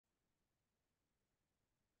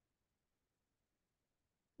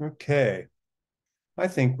Okay, I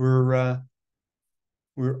think we're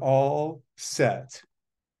all set.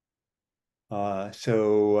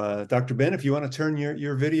 Dr. Ben, if you want to turn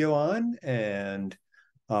your video on, and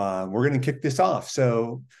we're going to kick this off.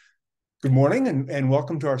 So, good morning, and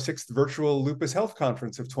welcome to our 6th virtual Lupus Health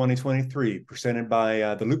Conference of 2023, presented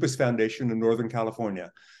by the Lupus Foundation in Northern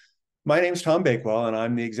California. My name is Tom Bakewell, and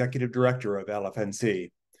I'm the Executive Director of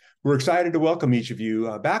LFNC. We're excited to welcome each of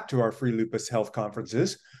you back to our free Lupus Health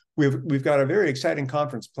Conferences. We've got a very exciting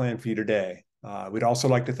conference planned for you today. We'd also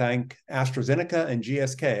like to thank AstraZeneca and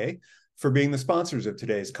GSK for being the sponsors of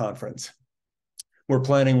today's conference. We're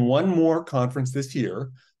planning one more conference this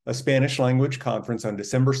year, a Spanish language conference on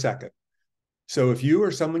December 2nd. So if you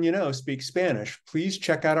or someone you know speaks Spanish, please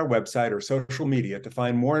check out our website or social media to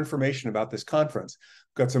find more information about this conference.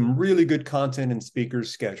 We've got some really good content and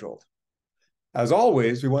speakers scheduled. As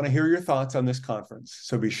always, we want to hear your thoughts on this conference,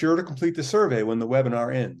 so be sure to complete the survey when the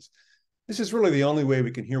webinar ends. This is really the only way we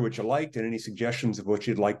can hear what you liked and any suggestions of what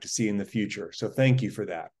you'd like to see in the future, so thank you for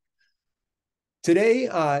that. Today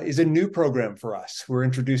is a new program for us. We're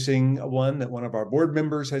introducing one that one of our board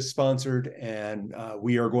members has sponsored, and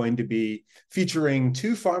we are going to be featuring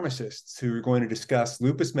 2 pharmacists who are going to discuss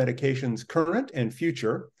lupus medications current and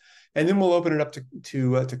future, and then we'll open it up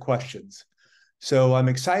to questions. So I'm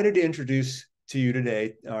excited to introduce to you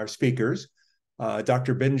today our speakers,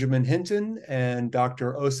 Dr. Benjamin Hinton and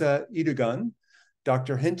Dr. Osa Edogun.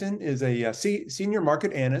 Dr. Hinton is a senior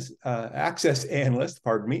market access analyst,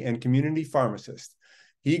 and community pharmacist.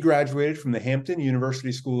 He graduated from the Hampton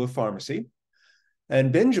University School of Pharmacy.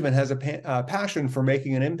 And Benjamin has a passion for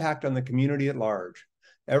making an impact on the community at large.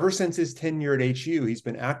 Ever since his tenure at HU, he's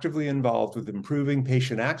been actively involved with improving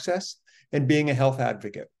patient access and being a health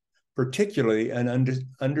advocate, particularly in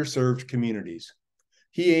underserved communities.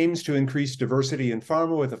 He aims to increase diversity in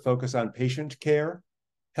pharma with a focus on patient care,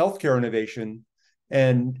 healthcare innovation,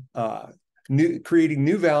 and creating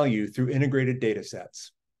new value through integrated data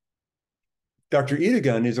sets. Dr.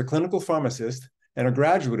 Edogun is a clinical pharmacist and a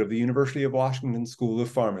graduate of the University of Washington School of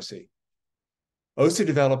Pharmacy. Osa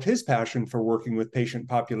developed his passion for working with patient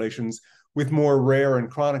populations with more rare and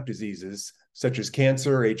chronic diseases, such as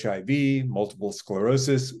cancer, HIV, multiple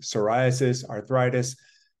sclerosis, psoriasis, arthritis,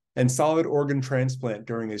 and solid organ transplant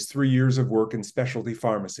during his 3 years of work in specialty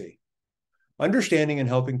pharmacy. Understanding and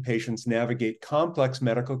helping patients navigate complex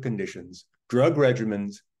medical conditions, drug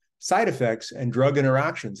regimens, side effects, and drug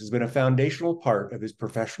interactions has been a foundational part of his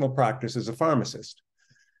professional practice as a pharmacist.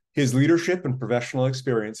 His leadership and professional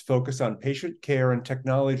experience focus on patient care and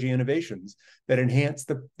technology innovations that enhance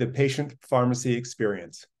the patient pharmacy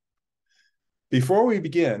experience. Before we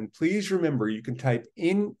begin, please remember you can type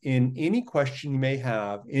in any question you may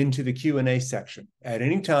have into the Q&A section at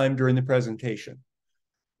any time during the presentation.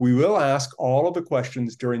 We will ask all of the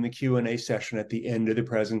questions during the Q&A session at the end of the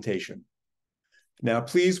presentation. Now,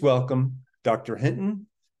 please welcome Dr. Hinton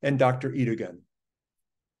and Dr. Edogun.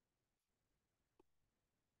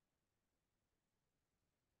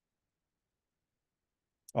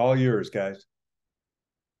 All yours, guys.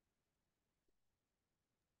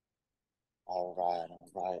 All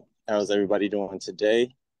right. How's everybody doing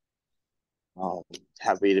today?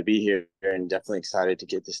 Happy to be here and definitely excited to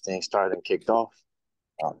get this thing started and kicked off.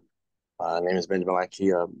 My name is Benjamin, like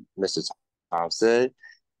Mr. Tom said.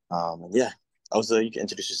 And yeah, also you can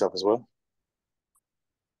introduce yourself as well.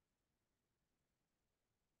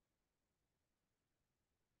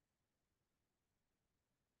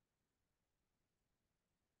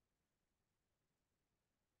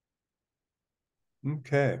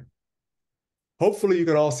 Okay. Hopefully you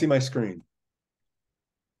can all see my screen.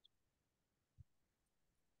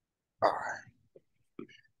 All right.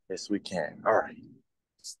 Yes, we can. All right.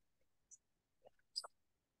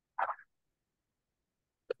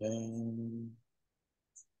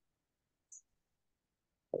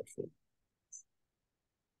 Perfect.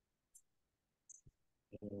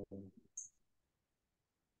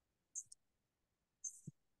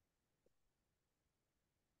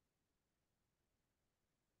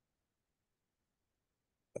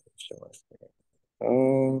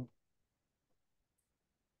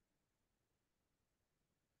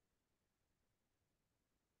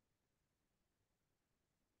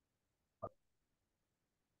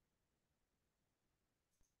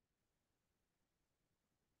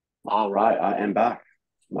 All right, I am back.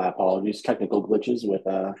 My apologies, technical glitches with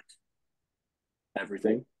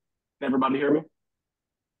everything. Can everybody hear me?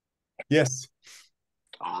 Yes.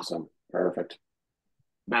 Awesome, perfect.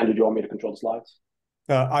 Man, did you want me to control the slides?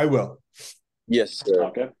 I will. Yes, sir.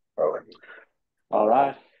 Okay. All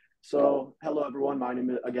right. So, hello everyone. My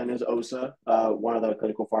name again is Osa, one of the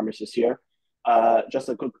clinical pharmacists here. Just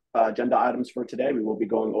a quick agenda items for today. We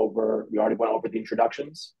already went over the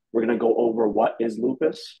introductions. We're going to go over what is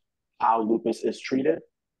lupus, how lupus is treated,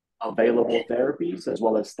 available therapies, as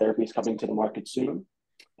well as therapies coming to the market soon.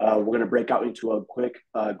 We're going to break out into a quick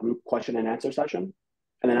group question and answer session.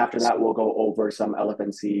 And then after that, we'll go over some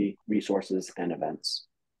LFNC resources and events.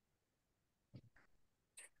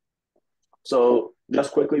 So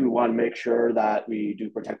just quickly, we want to make sure that we do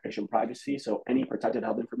protect patient privacy. So any protected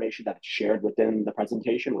health information that's shared within the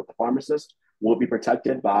presentation with the pharmacist will be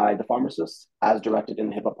protected by the pharmacist as directed in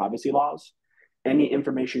the HIPAA privacy laws. Any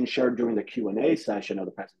information shared during the Q&A session of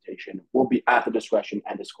the presentation will be at the discretion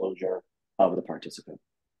and disclosure of the participant.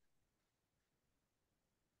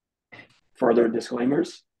 Further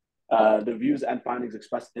disclaimers. The views and findings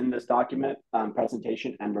expressed in this document,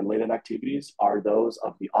 presentation, and related activities are those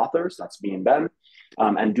of the authors, that's me and Ben,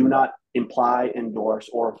 and do not imply, endorse,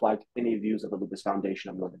 or reflect any views of the Lupus Foundation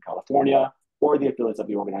of Northern California or the affiliates of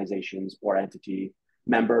the organizations or entity,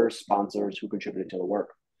 members, sponsors who contributed to the work.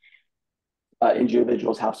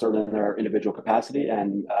 Individuals have served in their individual capacity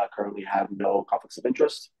and currently have no conflicts of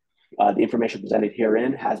interest. The information presented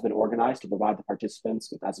herein has been organized to provide the participants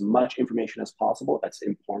with as much information as possible that's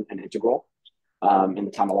important and integral in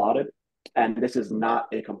the time allotted. And this is not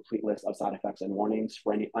a complete list of side effects and warnings.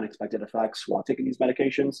 For any unexpected effects while taking these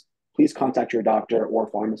medications, please contact your doctor or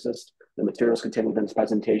pharmacist. The materials contained within this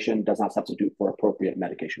presentation does not substitute for appropriate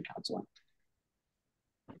medication counseling.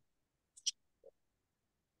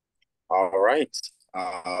 All right.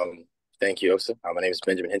 Thank you, Osa. My name is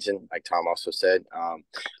Benjamin Hinton. Like Tom also said, I'm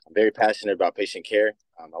very passionate about patient care.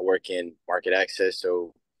 I work in market access,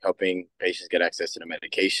 so helping patients get access to the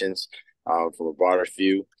medications from a broader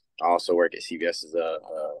view. I also work at CVS as a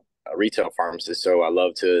retail pharmacist, so I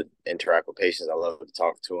love to interact with patients. I love to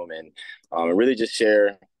talk to them and really just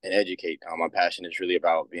share and educate. My passion is really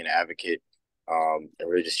about being an advocate and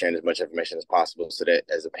really just sharing as much information as possible so that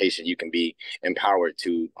as a patient, you can be empowered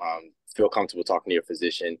to feel comfortable talking to your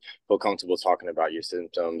physician, feel comfortable talking about your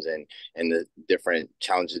symptoms and the different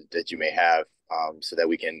challenges that you may have so that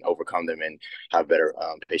we can overcome them and have better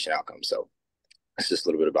patient outcomes. So that's just a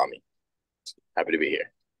little bit about me. Happy to be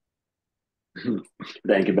here.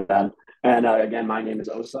 Thank you, Ben. And again, my name is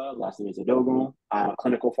Osa. Last name is Edogun. I'm a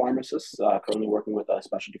clinical pharmacist, currently working with a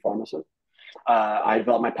specialty pharmacist. I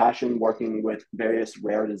developed my passion working with various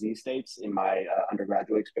rare disease states in my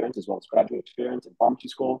undergraduate experience, as well as graduate experience in pharmacy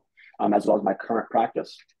school, as well as my current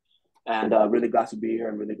practice. And really glad to be here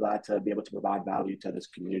and really glad to be able to provide value to this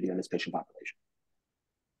community and this patient population.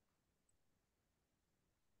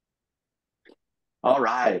 All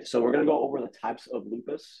right, so we're going to go over the types of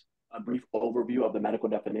lupus, a brief overview of the medical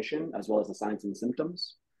definition, as well as the signs and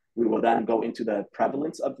symptoms. We will then go into the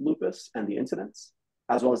prevalence of lupus and the incidence,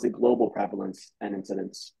 as well as the global prevalence and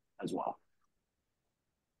incidence as well.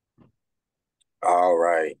 All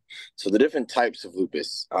right. So the different types of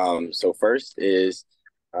lupus. So first is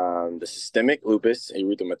the systemic lupus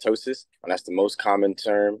erythematosus, and that's the most common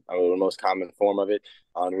term, or the most common form of it.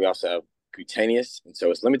 We also have cutaneous, and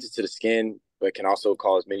so it's limited to the skin, but can also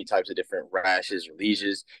cause many types of different rashes or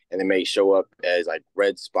lesions, and they may show up as like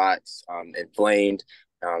red spots, inflamed.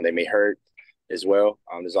 They may hurt as well.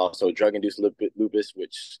 There's also drug-induced lupus,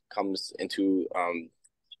 which comes into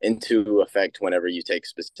effect whenever you take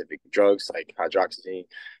specific drugs like hydroxyzine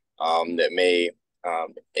that may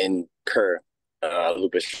incur a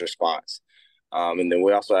lupus response. And then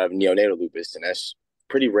we also have neonatal lupus, and that's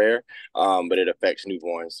pretty rare, but it affects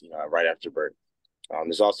newborns right after birth.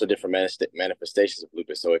 There's also different manifestations of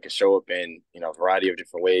lupus, so it can show up in a variety of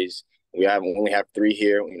different ways. We only have three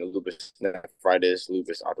here: lupus nephritis,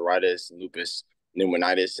 lupus arthritis, lupus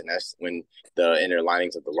pneumonitis, and that's when the inner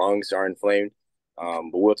linings of the lungs are inflamed.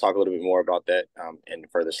 But we'll talk a little bit more about that in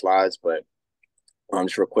further slides. But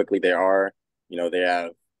just real quickly, you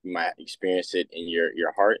might experience it in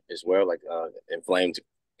your heart as well, like inflamed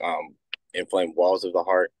walls of the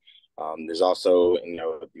heart. There's also,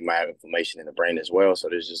 you might have inflammation in the brain as well. So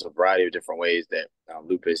there's just a variety of different ways that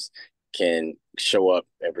lupus can show up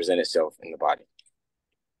and present itself in the body.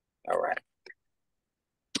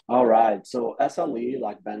 All right. So SLE,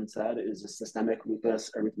 like Ben said, is a systemic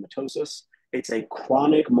lupus erythematosus. It's a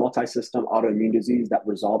chronic multi-system autoimmune disease that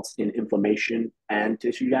results in inflammation and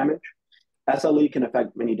tissue damage. SLE can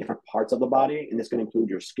affect many different parts of the body, and this can include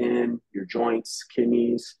your skin, your joints,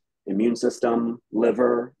 kidneys, immune system,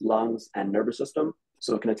 liver, lungs, and nervous system.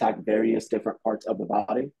 So it can attack various different parts of the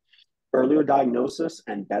body. Earlier diagnosis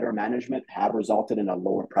and better management have resulted in a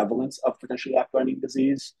lower prevalence of potentially life-threatening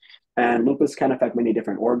disease. And lupus can affect many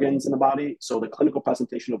different organs in the body. So the clinical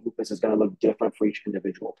presentation of lupus is going to look different for each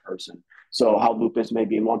individual person. So how lupus may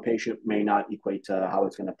be in one patient may not equate to how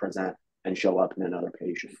it's going to present and show up in another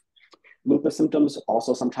patient. Lupus symptoms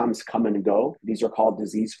also sometimes come and go. These are called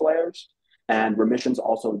disease flares, and remissions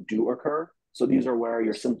also do occur. So these are where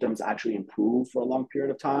your symptoms actually improve for a long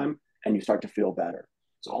period of time and you start to feel better.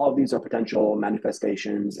 So all of these are potential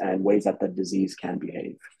manifestations and ways that the disease can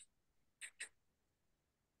behave.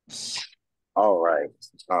 All right.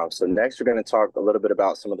 So next, we're going to talk a little bit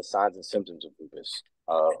about some of the signs and symptoms of lupus,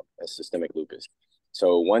 systemic lupus.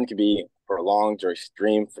 So one could be prolonged or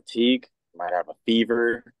extreme fatigue. You might have a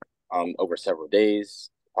fever over several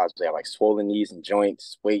days. Possibly have like swollen knees and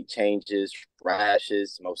joints, weight changes,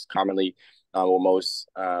 rashes. Most commonly, or most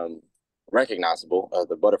recognizable,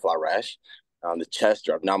 the butterfly rash. The chest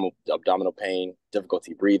or abdominal pain,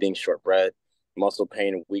 difficulty breathing, short breath, muscle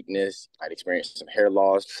pain and weakness. Might experience some hair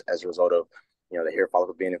loss as a result of, the hair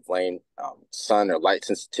follicle being inflamed, sun or light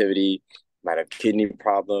sensitivity. Might have kidney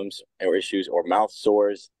problems or issues, or mouth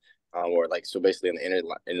sores, or so basically in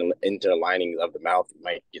the inner lining of the mouth, you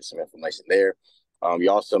might get some inflammation there.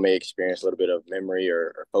 You also may experience a little bit of memory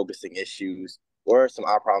or focusing issues, or some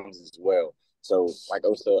eye problems as well. So like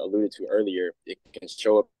Osa alluded to earlier, it can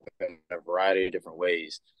show up in a variety of different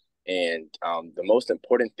ways. And the most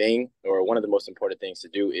important thing, or one of the most important things to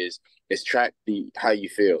do is track how you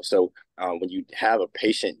feel. So when you have a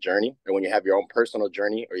patient journey, or when you have your own personal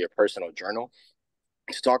journey or your personal journal,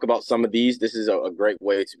 to talk about some of these, this is a great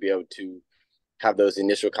way to be able to have those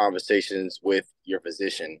initial conversations with your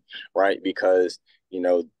physician, right? Because,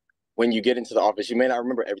 when you get into the office, you may not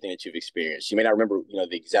remember everything that you've experienced. You may not remember,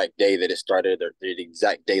 the exact day that it started or the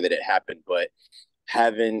exact day that it happened, but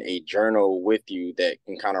having a journal with you that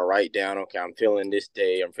can kind of write down, okay, I'm feeling this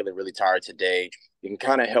day, I'm feeling really tired today. You can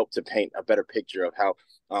kind of help to paint a better picture of how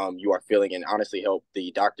you are feeling, and honestly help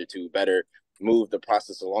the doctor to better move the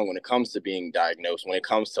process along when it comes to being diagnosed, when it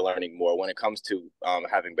comes to learning more, when it comes to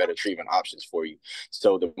having better treatment options for you.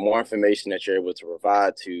 So the more information that you're able to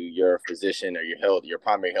provide to your physician or your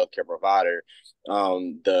primary healthcare provider,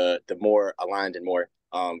 the more aligned and more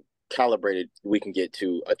calibrated we can get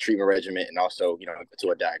to a treatment regimen, and also,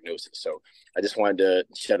 to a diagnosis. So I just wanted to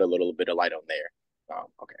shed a little bit of light on there.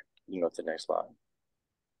 Okay, you can go to the next slide.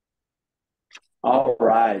 All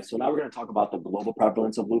right, so now we're going to talk about the global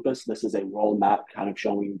prevalence of lupus. This is a world map kind of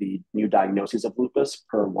showing the new diagnoses of lupus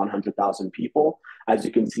per 100,000 people. As you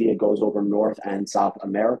can see, it goes over North and South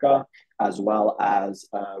America, as well as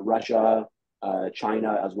Russia,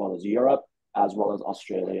 China, as well as Europe, as well as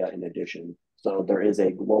Australia in addition. So there is a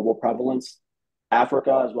global prevalence.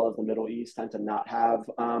 Africa, as well as the Middle East, tend to not have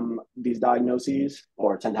these diagnoses,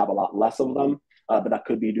 or tend to have a lot less of them. But that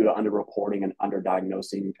could be due to underreporting and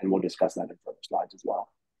underdiagnosing, and we'll discuss that in further slides as well.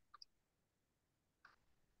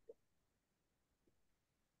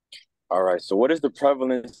 All right, so what is the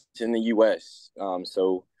prevalence in the U.S.?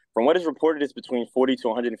 So from what is reported, it's between 40 to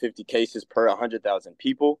 150 cases per 100,000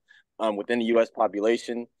 people within the U.S.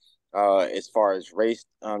 population. As far as race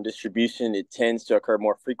distribution, it tends to occur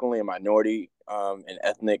more frequently in minority and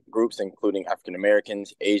ethnic groups, including African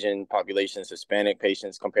Americans, Asian populations, Hispanic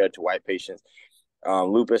patients compared to white patients.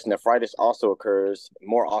 Lupus nephritis also occurs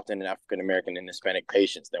more often in African American and Hispanic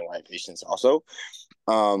patients than white patients also.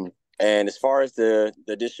 And as far as the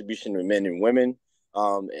distribution of men and women,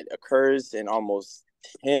 it occurs in almost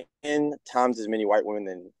 10 times as many white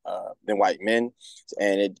women than white men,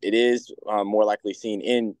 and it is more likely seen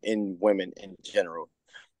in women in general.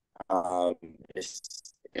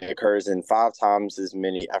 It occurs in 5 times as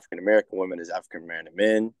many African American women as African American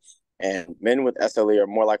men, and men with SLE are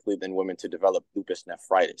more likely than women to develop lupus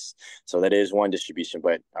nephritis. So that is one distribution,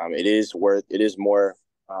 but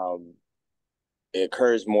it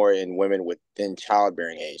occurs more in women within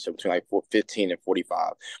childbearing age, so between 15 and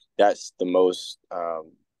 45. That's the most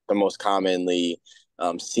commonly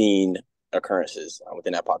seen occurrences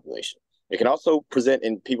within that population. It can also present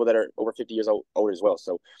in people that are over 50 years old as well.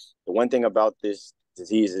 So the one thing about this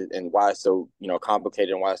disease and why it's so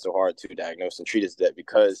complicated and why it's so hard to diagnose and treat is that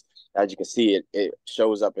because, as you can see, it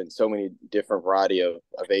shows up in so many different variety of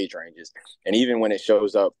age ranges. And even when it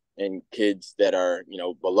shows up in kids that are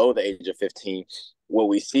below the age of 15, what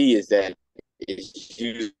we see is that it's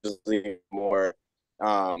usually more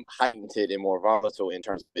heightened and more volatile in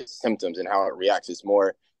terms of its symptoms and how it reacts. It's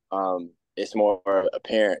more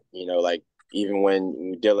apparent, like even when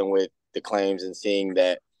you're dealing with the claims and seeing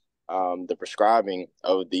that the prescribing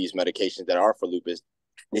of these medications that are for lupus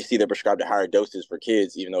they see they're prescribed at higher doses for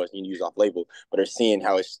kids, even though it's being used off label, but they're seeing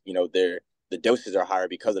how it's, the doses are higher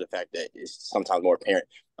because of the fact that it's sometimes more apparent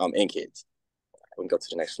in kids. We can go to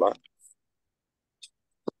the next slide.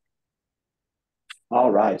 All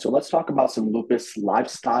right, so let's talk about some lupus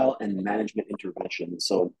lifestyle and management interventions,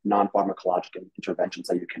 so non-pharmacologic interventions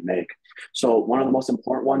that you can make. So one of the most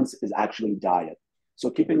important ones is actually diet. So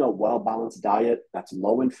keeping a well-balanced diet that's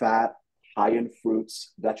low in fat, high in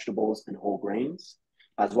fruits, vegetables, and whole grains,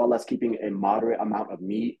 as well as keeping a moderate amount of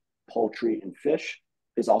meat, poultry, and fish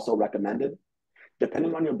is also recommended.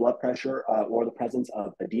 Depending on your blood pressure or the presence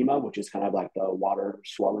of edema, which is kind of like the water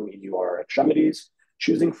swelling in your extremities,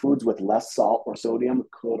 choosing foods with less salt or sodium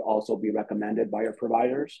could also be recommended by your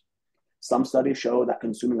providers. Some studies show that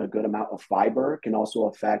consuming a good amount of fiber can also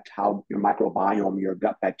affect how your microbiome, your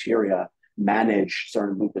gut bacteria, manage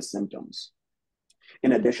certain lupus symptoms.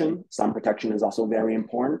 In addition, sun protection is also very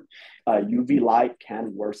important. UV light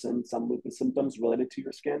can worsen some lupus symptoms related to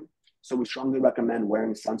your skin. So we strongly recommend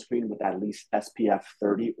wearing sunscreen with at least SPF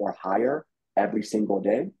 30 or higher every single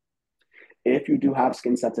day. If you do have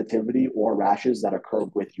skin sensitivity or rashes that occur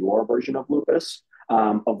with your version of lupus,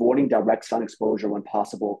 avoiding direct sun exposure when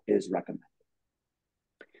possible is recommended.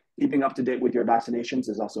 Keeping up to date with your vaccinations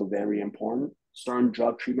is also very important. Certain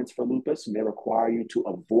drug treatments for lupus may require you to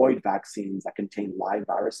avoid vaccines that contain live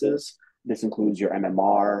viruses. This includes your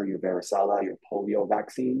MMR, your varicella, your polio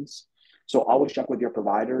vaccines. So always check with your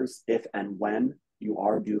providers if and when you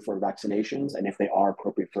are due for vaccinations and if they are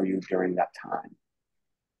appropriate for you during that time.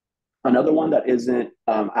 Another one that isn't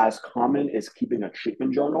as common is keeping a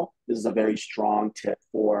treatment journal. This is a very strong tip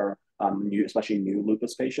for especially new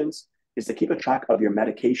lupus patients, is to keep a track of your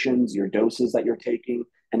medications, your doses that you're taking,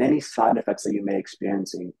 and any side effects that you may be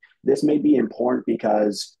experiencing. This may be important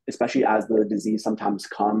because, especially as the disease sometimes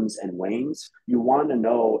comes and wanes, you want to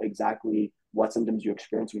know exactly what symptoms you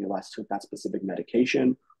experienced when you last took that specific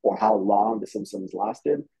medication or how long the symptoms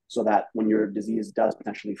lasted, so that when your disease does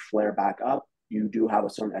potentially flare back up, you do have a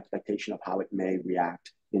certain expectation of how it may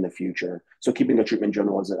react in the future. So keeping a treatment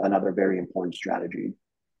journal is another very important strategy.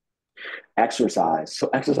 Exercise. So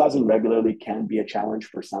exercising regularly can be a challenge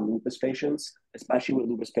for some lupus patients, especially with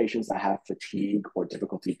lupus patients that have fatigue or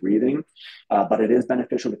difficulty breathing. But it is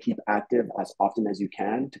beneficial to keep active as often as you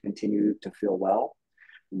can to continue to feel well.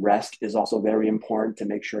 Rest is also very important to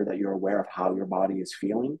make sure that you're aware of how your body is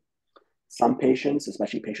feeling. Some patients,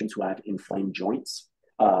 especially patients who have inflamed joints,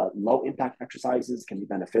 low impact exercises can be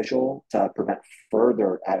beneficial to prevent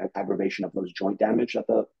further aggravation of those joint damage that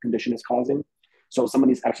the condition is causing. So some of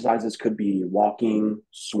these exercises could be walking,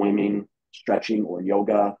 swimming, stretching, or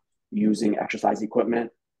yoga, using exercise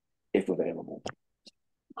equipment if available.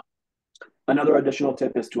 Another additional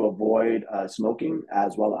tip is to avoid smoking,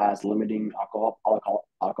 as well as limiting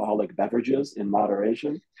alcoholic beverages in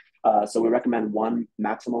moderation. So we recommend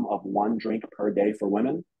maximum of 1 drink per day for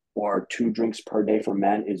women, or 2 drinks per day for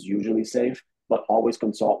men is usually safe, but always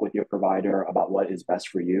consult with your provider about what is best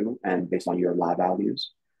for you and based on your lab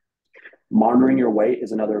values. Monitoring your weight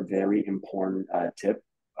is another very important tip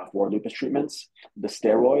for lupus treatments. The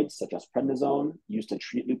steroids, such as prednisone, used to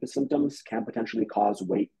treat lupus symptoms can potentially cause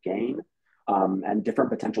weight gain. And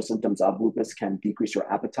different potential symptoms of lupus can decrease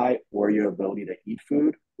your appetite or your ability to eat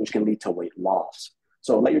food, which can lead to weight loss.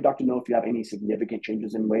 So let your doctor know if you have any significant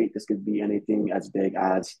changes in weight. This could be anything as big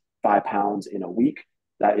as 5 pounds in a week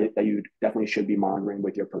that you definitely should be monitoring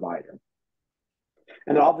with your provider.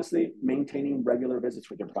 And then obviously maintaining regular visits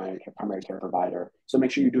with your primary care provider. So make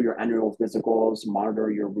sure you do your annual physicals, monitor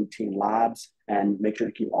your routine labs, and make sure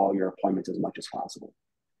to keep all your appointments as much as possible.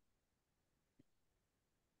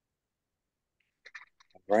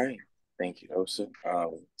 All right. Thank you, Osa.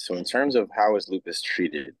 So in terms of how is lupus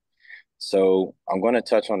treated, so I'm going to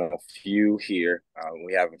touch on a few here.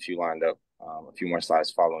 We have a few lined up, a few more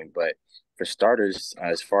slides following. But for starters,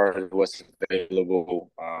 as far as what's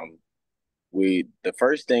available, the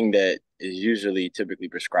first thing that is usually typically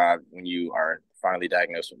prescribed when you are finally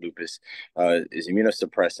diagnosed with lupus is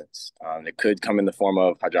immunosuppressants. It could come in the form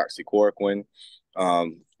of hydroxychloroquine,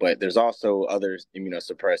 but there's also other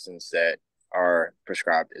immunosuppressants that are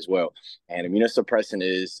prescribed as well. And immunosuppressant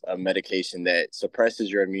is a medication that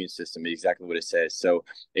suppresses your immune system, exactly what it says. So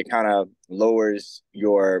it kind of lowers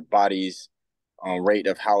your body's rate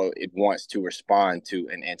of how it wants to respond to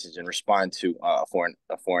an antigen, respond to a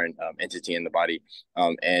foreign entity in the body.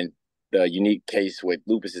 And the unique case with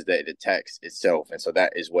lupus is that it attacks itself. And so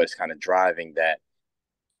that is what's kind of driving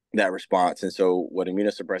that response. And so what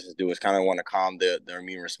immunosuppressants do is kind of want to calm the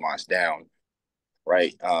immune response down.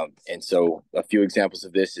 Right. And so a few examples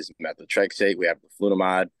of this is methotrexate. We have the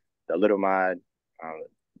flutamide, the lidomide,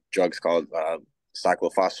 drugs called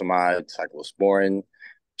cyclophosphamide, cyclosporin,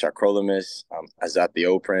 tacrolimus,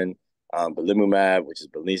 azathioprine, belimumab, which is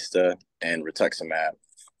Benlysta, and rituximab.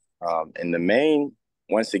 And the main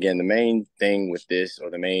thing with this, or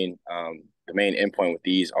the main endpoint with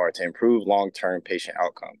these, are to improve long-term patient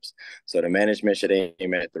outcomes. So the management should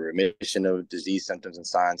aim at the remission of disease symptoms and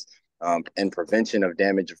signs, and prevention of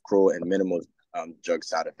damage, of cruel and minimal drug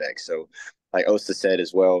side effects. So like Osta said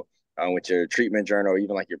as well, with your treatment journal, or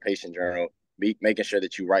even like your patient journal, making sure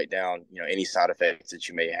that you write down, any side effects that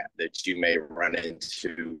you may run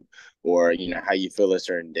into, or, how you feel a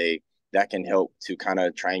certain day. That can help to kind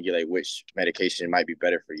of triangulate which medication might be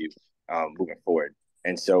better for you moving forward.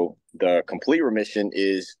 And so the complete remission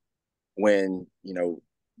is when,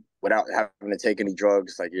 without having to take any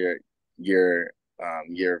drugs, like you're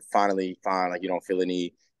finally fine, like you don't feel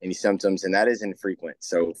any symptoms, and that is infrequent.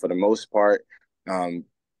 So for the most part,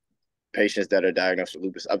 patients that are diagnosed with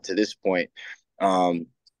lupus up to this point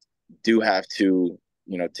do have to,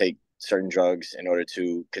 take certain drugs in order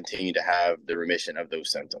to continue to have the remission of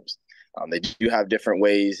those symptoms. They do have different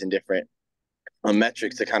ways and different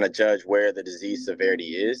metrics to kind of judge where the disease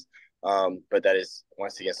severity is, but that is,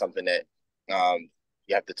 once again, something that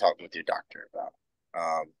you have to talk with your doctor about.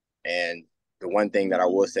 And the one thing that I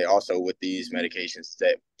will say also with these medications is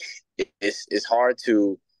that it's hard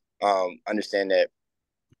to understand that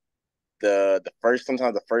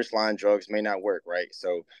sometimes the first line drugs may not work, right?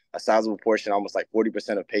 So a sizable portion, almost like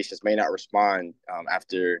 40% of patients, may not respond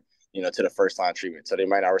after, to the first line treatment. So they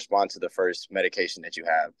might not respond to the first medication that you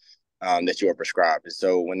have, that you are prescribed. And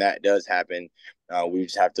so when that does happen, we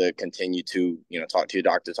just have to continue to, talk to your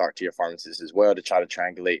doctor, talk to your pharmacist as well, to try to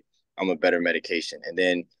triangulate a better medication. And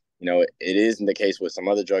then, it is in the case with some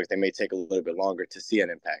other drugs, they may take a little bit longer to see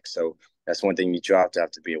an impact. So that's one thing that you have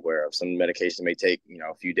to be aware of. Some medication may take,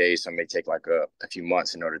 a few days, some may take like a few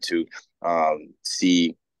months in order to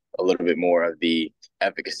see a little bit more of the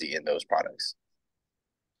efficacy in those products.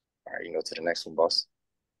 All right, you can go to the next one, boss.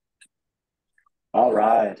 All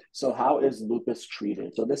right. So how is lupus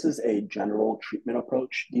treated? So this is a general treatment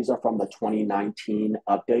approach. These are from the 2019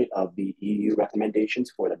 update of the EU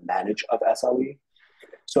recommendations for the management of SLE.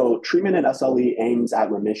 So treatment in SLE aims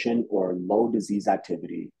at remission or low disease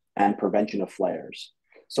activity and prevention of flares.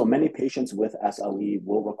 So many patients with SLE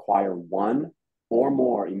will require one or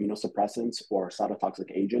more immunosuppressants or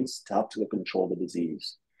cytotoxic agents to help to control the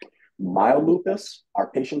disease. Mild lupus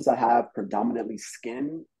are patients that have predominantly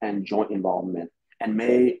skin and joint involvement and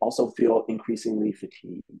may also feel increasingly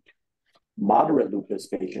fatigued. Moderate lupus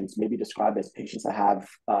patients may be described as patients that have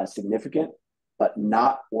significant but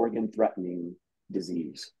not organ-threatening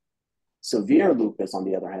disease. Severe lupus, on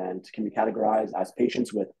the other hand, can be categorized as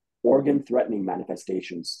patients with organ-threatening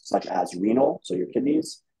manifestations, such as renal, so your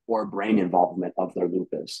kidneys, or brain involvement of their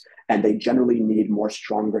lupus, and they generally need more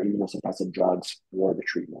stronger immunosuppressive drugs for the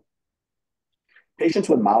treatment. Patients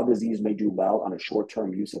with mild disease may do well on a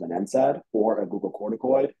short-term use of an NSAID or a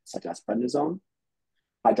glucocorticoid, such as prednisone.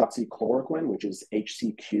 Hydroxychloroquine, which is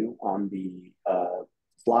HCQ on the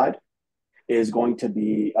slide, is going to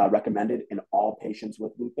be recommended in all patients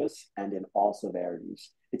with lupus and in all severities.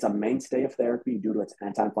 It's a mainstay of therapy due to its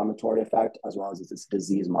anti-inflammatory effect, as well as its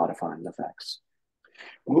disease-modifying effects.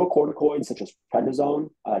 Glucocorticoids such as prednisone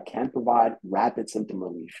can provide rapid symptom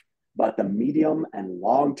relief, but the medium and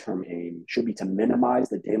long-term aim should be to minimize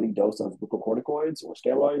the daily dose of glucocorticoids or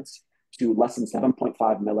steroids to less than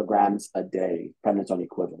 7.5 milligrams a day, prednisone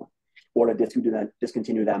equivalent, or to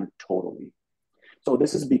discontinue them totally. So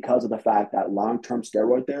this is because of the fact that long-term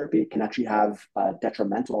steroid therapy can actually have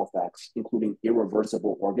detrimental effects, including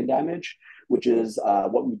irreversible organ damage, which is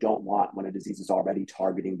what we don't want when a disease is already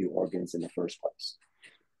targeting the organs in the first place.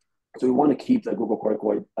 So we want to keep the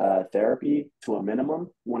glucocorticoid therapy to a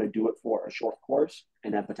minimum. We want to do it for a short course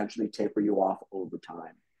and then potentially taper you off over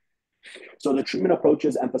time. So the treatment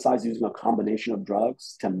approaches emphasize using a combination of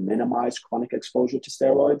drugs to minimize chronic exposure to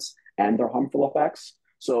steroids and their harmful effects.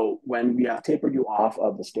 So when we have tapered you off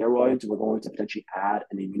of the steroids, we're going to potentially add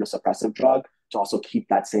an immunosuppressive drug to also keep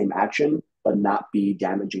that same action, but not be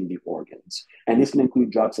damaging the organs. And this can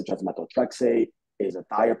include drugs such as methotrexate,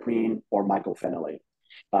 azathioprine, or mycophenolate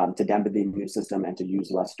to dampen the immune system and to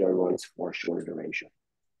use less steroids for a shorter duration.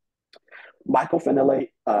 Mycophenolate,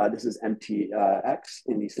 this is MTX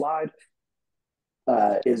in the slide,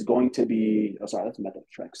 is going to be, that's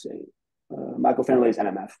methotrexate. Mycophenolate is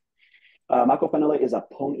MMF. Mycophenolate is a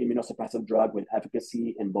potent immunosuppressive drug with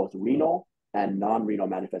efficacy in both renal and non-renal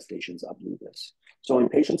manifestations of lupus. So in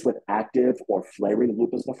patients with active or flaring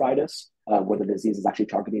lupus nephritis, where the disease is actually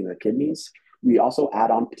targeting the kidneys, we also add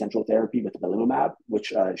on potential therapy with belimumab,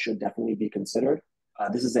 which should definitely be considered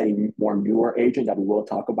This is a more newer agent that we will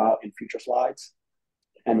talk about in future slides,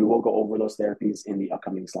 and we will go over those therapies in the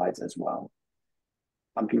upcoming slides as well.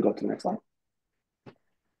 Can you go to the next slide?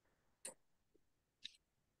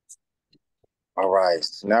 All right,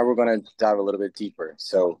 so now we're going to dive a little bit deeper.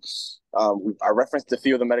 So I referenced a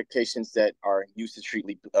few of the medications that are used to treat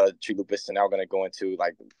lupus, and now we're going to go into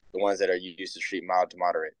like the ones that are used to treat mild to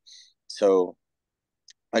moderate. So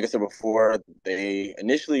like I said before, they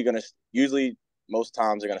initially usually most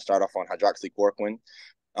times they're going to start off on hydroxychloroquine.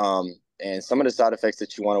 And some of the side effects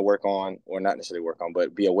that you want to work on, or not necessarily work on,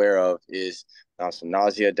 but be aware of is some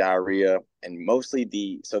nausea, diarrhea, and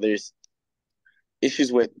mostly so there's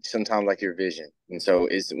issues with sometimes like your vision. And so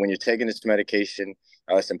when you're taking this medication,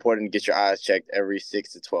 it's important to get your eyes checked every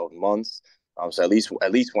 6 to 12 months. So at least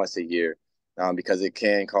once a year, because it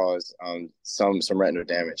can cause some retinal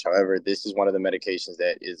damage. However, this is one of the medications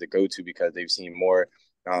that is a go-to because they've seen more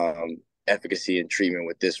efficacy in treatment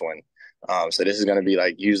with this one. So this is going to be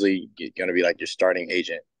like usually going to be like your starting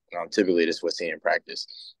agent. Typically, this is what's seen in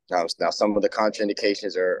practice. Now, some of the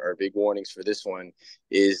contraindications or big warnings for this one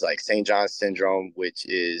is like St. John's syndrome, which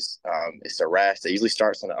is it's a rash that usually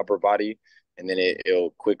starts on the upper body, and then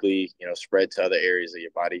it'll quickly spread to other areas of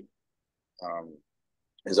your body.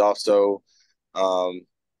 There's also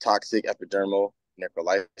toxic epidermal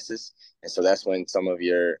necrolysis, and so that's when some of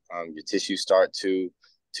your tissues start to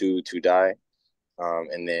die,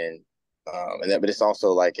 but it's also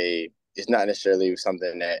like it's not necessarily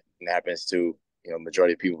something that happens to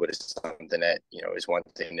majority of people, but it's something that is one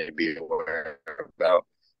thing to be aware about.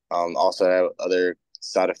 Also have other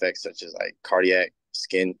side effects such as like cardiac,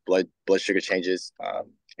 skin, blood sugar changes,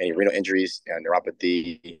 any renal injuries,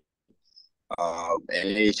 neuropathy, and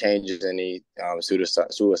any changes in any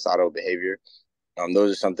suicidal behavior.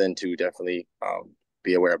 Those are something to definitely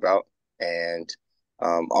be aware about. And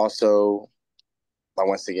also,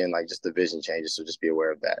 once again, like just the vision changes, so just be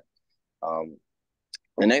aware of that.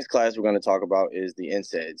 The next class we're going to talk about is the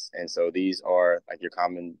NSAIDs. And so these are like your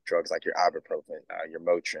common drugs like your ibuprofen, your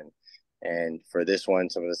Motrin. And for this one,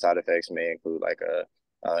 some of the side effects may include like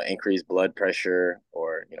increased blood pressure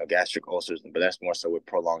or gastric ulcers, but that's more so with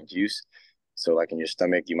prolonged use. So like in your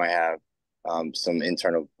stomach, you might have some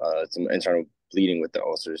internal bleeding with the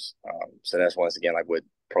ulcers. So that's once again like with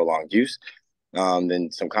prolonged use. Then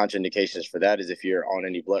some contraindications for that is if you're on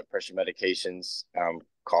any blood pressure medications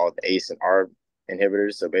called ACE and ARB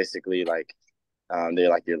inhibitors. So basically like they're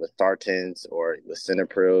like your losartans or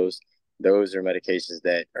lisinoprils. Those are medications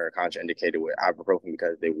that are contraindicated with ibuprofen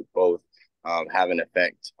because they would both have an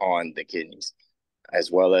effect on the kidneys.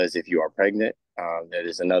 As well as if you are pregnant, that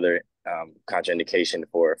is another contraindication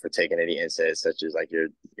for taking any NSAIDs such as like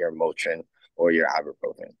your Motrin or your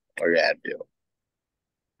ibuprofen or your Advil.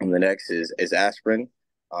 And the next is aspirin.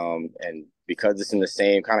 And because it's in the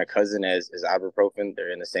same kind of cousin as ibuprofen,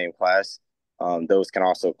 they're in the same class. Those can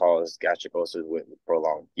also cause gastric ulcers with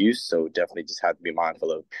prolonged use. So definitely just have to be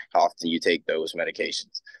mindful of how often you take those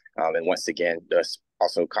medications. And once again, that's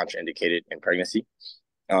also contraindicated in pregnancy.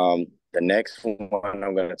 The next one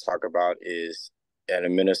I'm going to talk about is an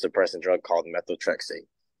immunosuppressant drug called methotrexate.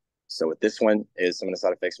 So with this one, some of the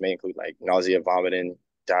side effects may include like nausea, vomiting,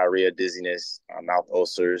 diarrhea, dizziness, mouth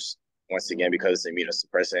ulcers. Once again, because it's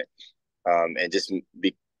immunosuppressant. And just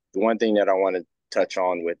the one thing that I want to touch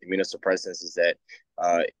on with immunosuppressants is that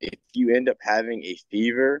if you end up having a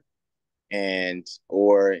fever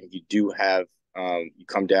or you do have you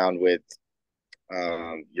come down with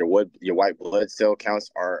your white blood cell counts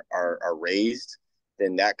are raised,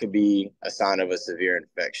 then that could be a sign of a severe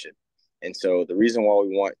infection. And so the reason why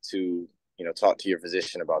we want to talk to your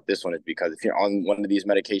physician about this one is because if you're on one of these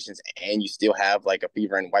medications and you still have like a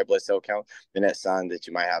fever and white blood cell count, then that's a sign that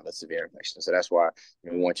you might have a severe infection. So that's why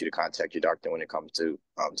we want you to contact your doctor when it comes to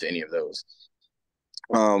any of those.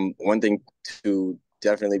 One thing to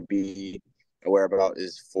definitely be aware about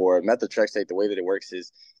is for methotrexate, the way that it works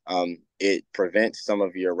is it prevents some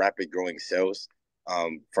of your rapid growing cells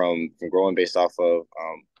from growing based off of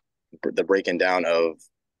the breaking down of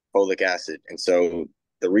folic acid. And so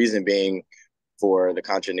the reason being for the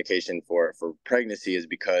contraindication for pregnancy is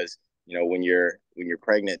because when you're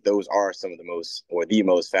pregnant, those are some of the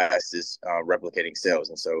most fastest replicating cells,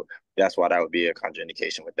 and so that's why that would be a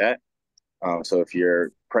contraindication with that. So if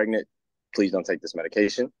you're pregnant, please don't take this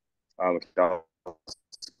medication. It can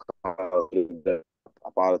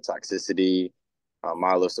also toxicity,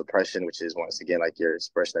 myelosuppression, which is once again like your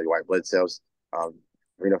suppression of your white blood cells,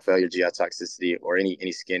 renal failure, GI toxicity, or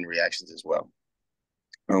any skin reactions as well.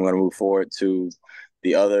 I'm going to move forward to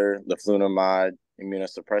the other leflunomide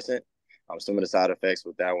immunosuppressant. Some of the side effects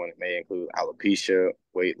with that one may include alopecia,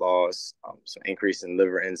 weight loss, some increase in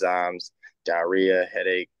liver enzymes, diarrhea,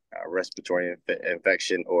 headache, respiratory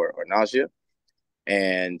infection, or nausea.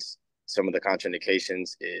 And some of the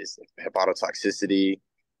contraindications is hepatotoxicity,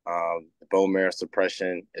 bone marrow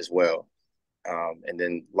suppression as well. And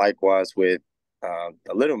then likewise with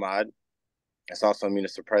thalidomide, it's also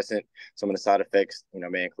immunosuppressant. Some of the side effects,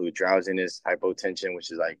 may include drowsiness, hypotension,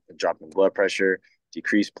 which is like a drop in blood pressure,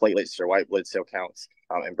 decreased platelets or white blood cell counts,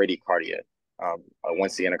 and bradycardia.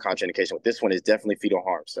 Once again, a contraindication with this one is definitely fetal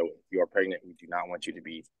harm. So if you are pregnant, we do not want you to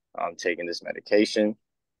be taking this medication.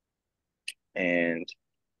 And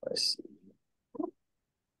let's see.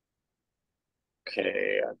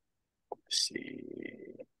 Okay, let's see.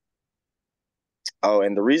 Oh,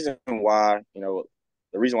 and the reason why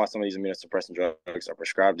some of these immunosuppressant drugs are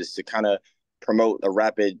prescribed is to kind of promote a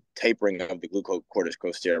rapid tapering of the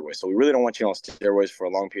glucocorticosteroids. So we really don't want you on steroids for a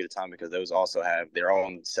long period of time because those also have their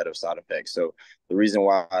own set of side effects. So the reason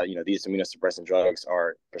why these immunosuppressant drugs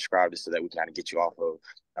are prescribed is so that we can kind of get you off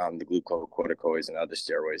of the glucocorticoids and other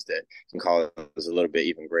steroids that can cause a little bit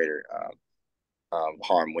even greater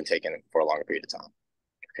harm when taken for a longer period of time.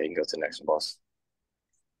 Okay, you can go to the next one, boss.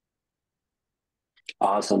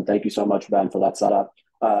 Awesome. Thank you so much, Ben, for that setup.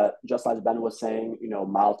 Just as Ben was saying,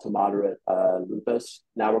 mild to moderate lupus.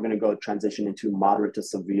 Now we're going to go transition into moderate to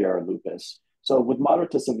severe lupus. So with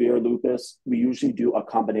moderate to severe lupus, we usually do a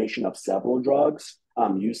combination of several drugs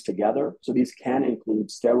used together. So these can include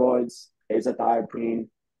steroids, azathioprine,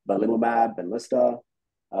 belimumab, Benlysta,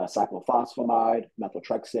 cyclophosphamide,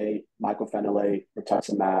 methotrexate, mycophenolate,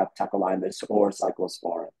 rituximab, tacrolimus, or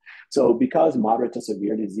cyclosporin. So because moderate to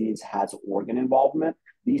severe disease has organ involvement,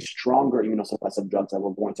 these stronger immunosuppressive drugs that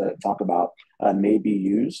we're going to talk about may be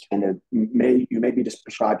used, and you may be just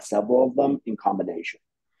prescribed several of them in combination.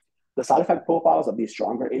 The side effect profiles of these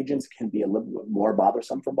stronger agents can be a little bit more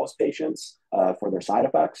bothersome for most patients for their side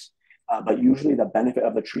effects. But usually the benefit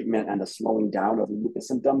of the treatment and the slowing down of lupus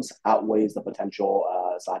symptoms outweighs the potential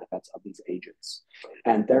side effects of these agents.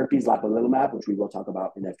 And therapies like belimumab, which we will talk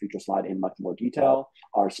about in a future slide in much more detail,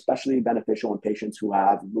 are especially beneficial in patients who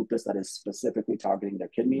have lupus that is specifically targeting their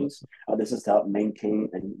kidneys. This is to help maintain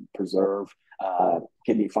and preserve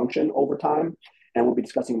kidney function over time. And we'll be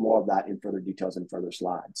discussing more of that in further details in further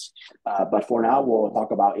slides. But for now, we'll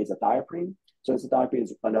talk about azathioprine. So azathioprine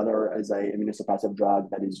is an immunosuppressive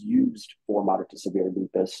drug that is used for moderate to severe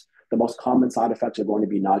lupus. The most common side effects are going to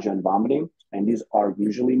be nausea and vomiting, and these are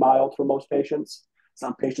usually mild for most patients.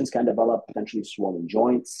 Some patients can develop potentially swollen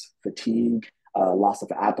joints, fatigue, loss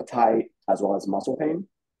of appetite, as well as muscle pain.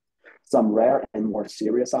 Some rare and more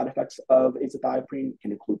serious side effects of azathioprine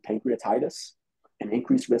can include pancreatitis, an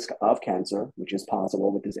increased risk of cancer, which is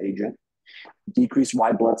possible with this agent, decreased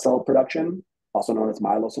white blood cell production, also known as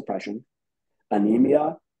myelosuppression,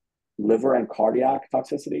 anemia, liver and cardiac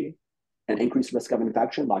toxicity, an increased risk of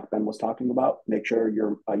infection, like Ben was talking about. Make sure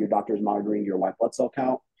your doctor is monitoring your white blood cell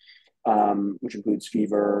count, which includes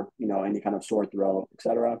fever, any kind of sore throat,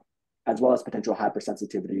 etc., as well as potential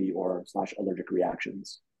hypersensitivity or / allergic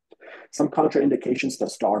reactions. Some contraindications to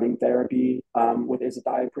starting therapy with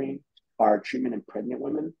azathioprine are treatment in pregnant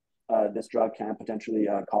women. This drug can potentially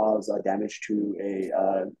cause damage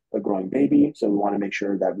to a growing baby, so we want to make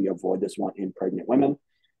sure that we avoid this one in pregnant women.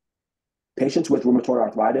 Patients with rheumatoid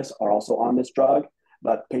arthritis are also on this drug,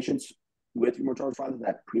 but patients with rheumatoid arthritis that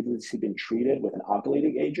have previously been treated with an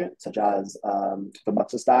alkylating agent, such as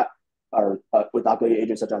febuxostat, or with alkylating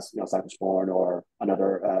agents such as cyclosporin or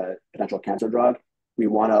another potential cancer drug, we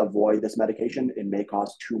want to avoid this medication. It may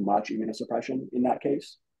cause too much immunosuppression in that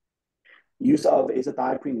case. Use of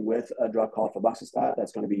azathioprine with a drug called febuxostat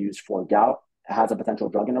that's going to be used for gout has a potential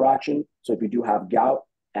drug interaction. So if you do have gout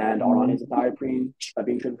and are on azathioprine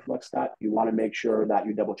being treated with febuxostat, you want to make sure that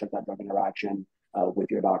you double check that drug interaction with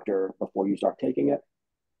your doctor before you start taking it.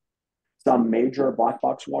 Some major black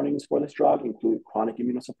box warnings for this drug include chronic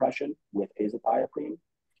immunosuppression with azathioprine,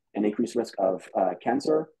 an increased risk of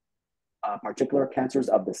cancer, particular cancers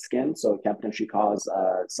of the skin. So it can potentially cause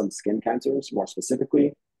some skin cancers more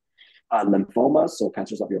specifically. Lymphomas, so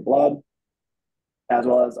cancers of your blood, as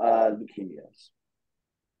well as leukemias.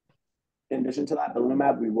 In addition to that,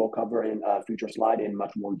 belimumab we will cover in a future slide in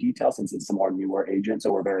much more detail since it's a more newer agent,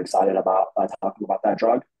 so we're very excited about talking about that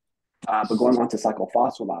drug. But going on to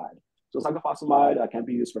cyclophosphamide. So cyclophosphamide can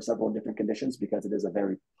be used for several different conditions because it is a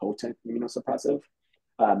very potent immunosuppressive.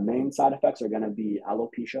 Main side effects are going to be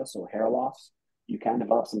alopecia, so hair loss. You can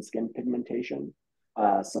develop some skin pigmentation,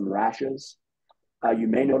 some rashes. You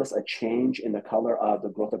may notice a change in the color of the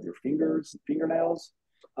growth of your fingernails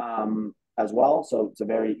as well. So it's a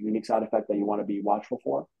very unique side effect that you want to be watchful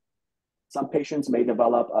for. Some patients may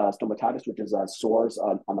develop stomatitis, which is sores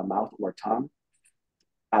on the mouth or tongue,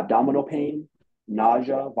 abdominal pain,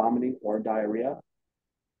 nausea, vomiting, or diarrhea.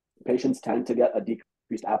 Patients tend to get a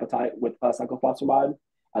decreased appetite with cyclophosphamide,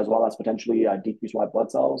 as well as potentially decreased white blood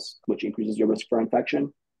cells, which increases your risk for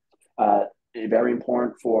infection. Very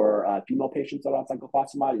important for female patients that are on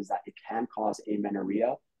cyclophosphamide is that it can cause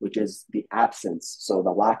amenorrhea, which is the absence, so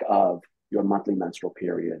the lack of your monthly menstrual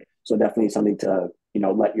period. So definitely something to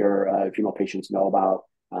let your female patients know about,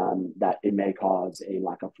 that it may cause a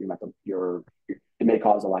lack of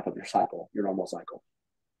your cycle, your normal cycle.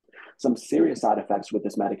 Some serious side effects with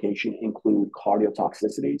this medication include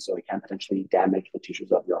cardiotoxicity, so it can potentially damage the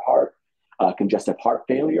tissues of your heart. Congestive heart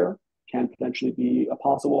failure can potentially be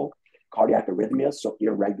possible. Cardiac arrhythmias, so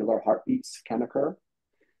irregular heartbeats can occur.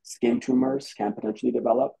 Skin tumors can potentially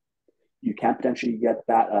develop. You can potentially get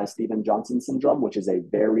that Stevens-Johnson syndrome, which is a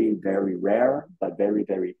very, very rare but very,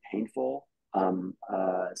 very painful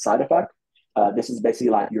side effect. This is basically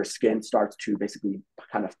like your skin starts to basically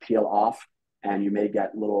kind of peel off, and you may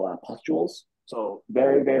get little pustules. So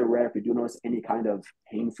very, very rare. If you do notice any kind of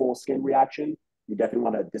painful skin reaction, you definitely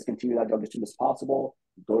want to discontinue that drug as soon as possible.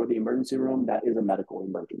 Go to the emergency room. That is a medical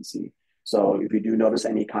emergency. So if you do notice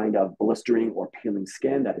any kind of blistering or peeling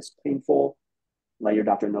skin that is painful, let your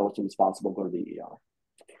doctor know as soon as possible. Go to the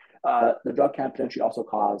ER. The drug can potentially also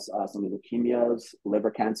cause some leukemias,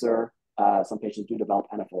 liver cancer. Some patients do develop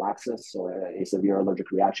anaphylaxis, so a severe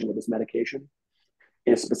allergic reaction with this medication.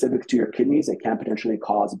 If specific to your kidneys, it can potentially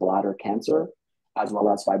cause bladder cancer, as well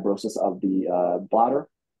as fibrosis of the bladder.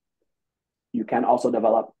 You can also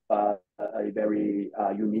develop a very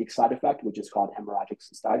unique side effect, which is called hemorrhagic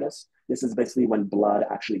cystitis. This is basically when blood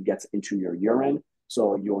actually gets into your urine.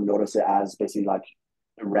 So you'll notice it as basically like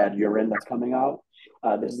red urine that's coming out.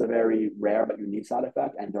 This is a very rare but unique side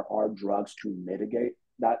effect, and there are drugs to mitigate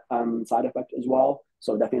that side effect as well.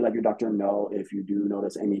 So definitely let your doctor know if you do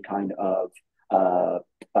notice any kind of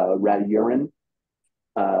red urine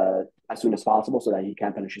as soon as possible, so that he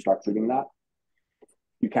can potentially start treating that.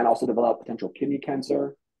 You can also develop potential kidney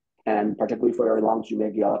cancer, and particularly for your lungs, you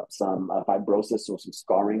may get some fibrosis or some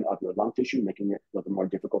scarring of your lung tissue, making it a little bit more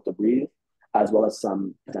difficult to breathe, as well as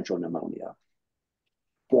some potential pneumonia.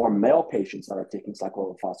 For male patients that are taking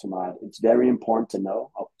cyclophosphamide, it's very important to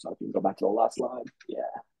know. Oh, sorry, can you go back to the last slide?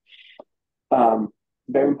 Yeah.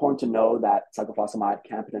 Very important to know that cyclophosphamide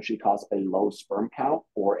can potentially cause a low sperm count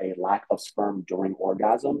or a lack of sperm during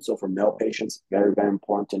orgasm. So for male patients, very, very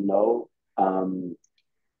important to know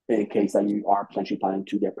in case that you are potentially planning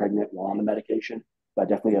to get pregnant while on the medication, but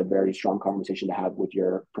definitely a very strong conversation to have with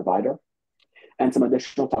your provider. And some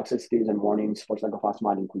additional toxicities and warnings for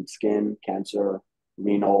cyclophosphamide include skin, cancer,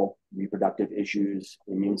 renal, reproductive issues,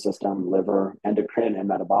 immune system, liver, endocrine and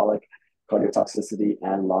metabolic, cardiotoxicity,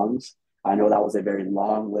 and lungs. I know that was a very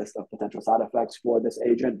long list of potential side effects for this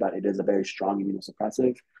agent, but it is a very strong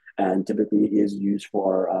immunosuppressive and typically is used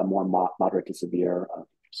for more moderate to severe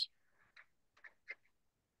use.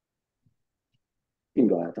 You can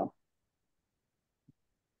go ahead, Tom.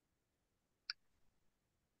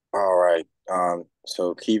 All right.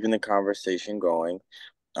 So keeping the conversation going.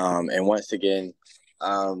 And once again,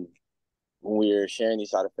 when we're sharing these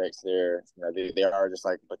side effects, they are just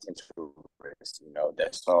like potential risks,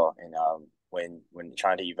 that's all. And when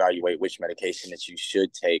trying to evaluate which medication that you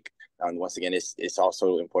should take, once again, it's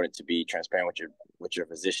also important to be transparent with your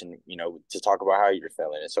physician, to talk about how you're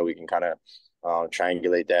feeling, and so we can kind of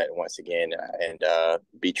triangulate that once again and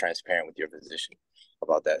be transparent with your physician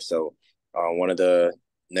about that. So one of the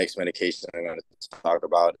next medications I'm going to talk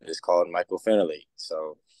about is called mycophenolate.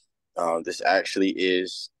 So this actually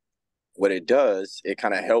is what it does. It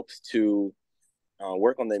kind of helps to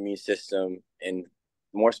work on the immune system, and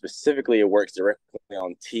more specifically, it works directly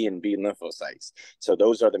on T and B lymphocytes. So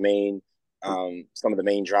those are the main, some of the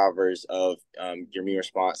main drivers of your immune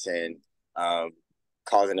response and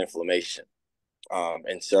causing inflammation.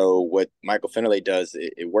 And so what mycophenolate does,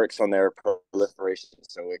 it works on their proliferation.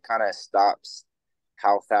 So it kind of stops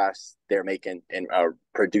how fast they're making and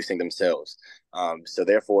producing themselves. So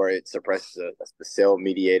therefore, it suppresses the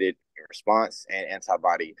cell-mediated response and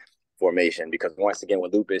antibody formation. Because once again,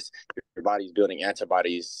 with lupus, your body's building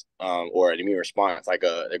antibodies or an immune response, like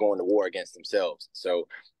they're going to war against themselves. So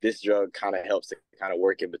this drug kind of helps to kind of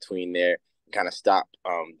work in between there, kind of stop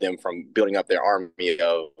them from building up their army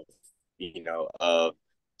of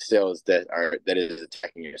cells that is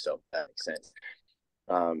attacking yourself. If that makes sense.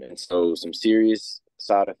 And so some serious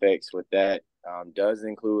side effects with that does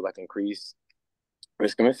include like increased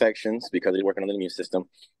risk of infections because they're working on the immune system.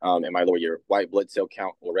 It might lower your white blood cell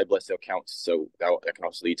count or red blood cell counts. So that can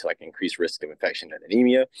also lead to like increased risk of infection and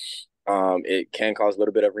anemia. It can cause a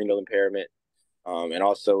little bit of renal impairment, and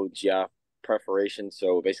also GI perforation.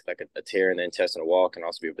 So basically, like a tear in the intestinal wall can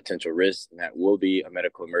also be a potential risk, and that will be a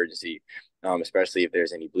medical emergency, especially if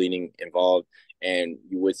there's any bleeding involved. And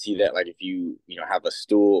you would see that, like, if you know have a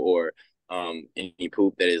stool or any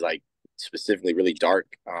poop that is like specifically really dark,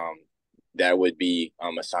 that would be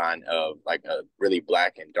a sign of like a really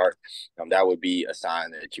black and dark. That would be a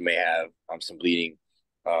sign that you may have some bleeding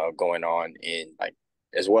going on in like,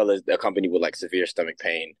 as well as accompanied with like severe stomach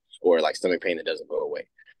pain or like stomach pain that doesn't go away.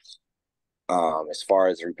 As far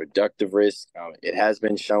as reproductive risk, it has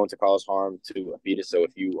been shown to cause harm to a fetus. So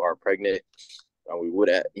if you are pregnant, we would,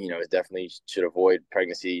 definitely should avoid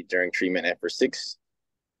pregnancy during treatment, and for 6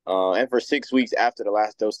 weeks after the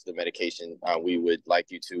last dose of the medication, we would like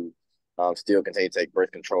you to still continue to take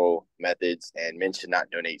birth control methods, and men should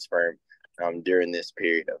not donate sperm during this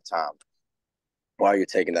period of time while you're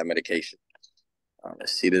taking that medication.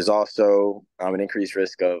 Let's see, there's also an increased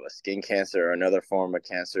risk of a skin cancer or another form of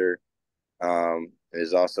cancer.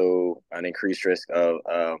 There's also an increased risk of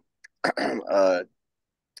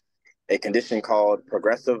a condition called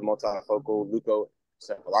progressive multifocal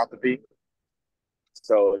leukoencephalopathy.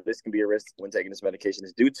 So this can be a risk when taking this medication.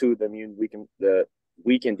 It's due to the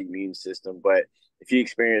weakened immune system. But if you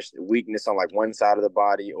experience weakness on like one side of the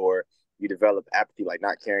body, or you develop apathy, like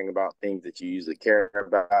not caring about things that you usually care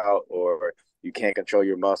about, or you can't control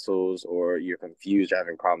your muscles, or you're confused or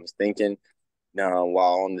having problems thinking, now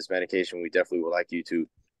while on this medication, we definitely would like you to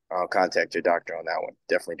contact your doctor on that one.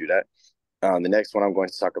 Definitely do that. The next one I'm going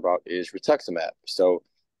to talk about is rituximab. So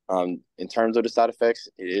in terms of the side effects,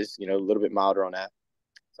 it is a little bit milder on that.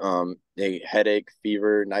 A headache,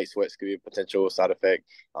 fever, night sweats could be a potential side effect.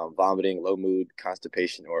 Vomiting, low mood,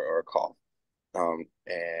 constipation, or a cough.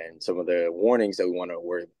 And some of the warnings that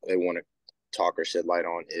they want to talk or shed light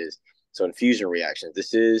on is infusion reactions.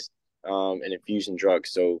 This is an infusion drug.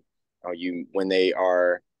 So when they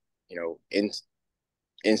are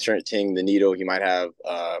inserting the needle, you might have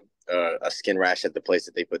a skin rash at the place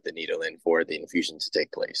that they put the needle in for the infusion to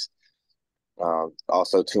take place.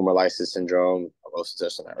 Also, tumor lysis syndrome, I also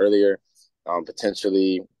touched on that earlier.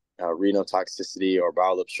 Potentially renal toxicity or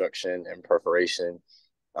bowel obstruction and perforation.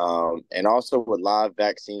 And also with live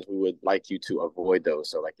vaccines, we would like you to avoid those.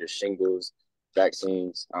 So like your shingles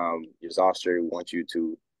vaccines, your zoster, we want you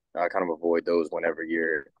to kind of avoid those whenever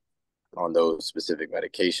you're on those specific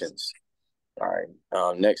medications. All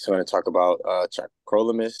right. Next, I'm going to talk about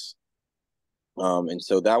tacrolimus. And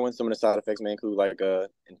so that one, some of the side effects may include like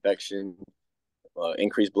infection,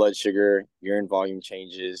 increased blood sugar, urine volume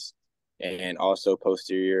changes, and also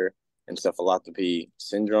posterior encephalopathy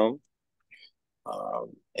syndrome.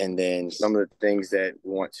 And then some of the things that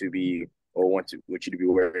we want you to be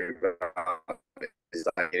worried about is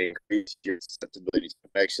like increase your susceptibility to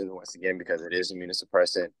infections, once again, because it is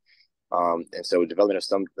immunosuppressant. And so development of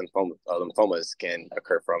some lymphomas can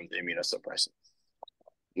occur from the immunosuppressant.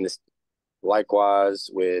 And this likewise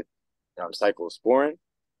with cyclosporin.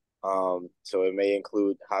 So it may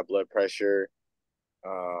include high blood pressure,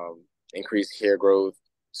 increased hair growth,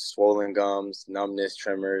 swollen gums, numbness,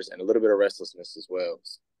 tremors, and a little bit of restlessness as well.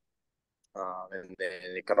 And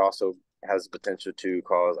then it could also has the potential to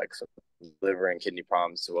cause like some liver and kidney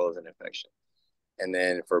problems as well as an infection. And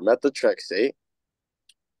then for methotrexate,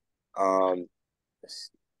 some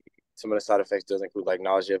of the side effects does include like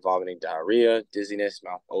nausea, vomiting, diarrhea, dizziness,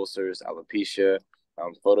 mouth ulcers, alopecia,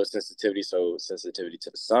 photosensitivity, so sensitivity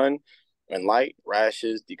to the sun and light,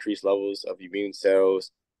 rashes, decreased levels of immune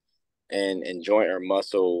cells, and joint or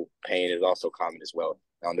muscle pain is also common as well.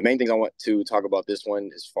 The main things I want to talk about this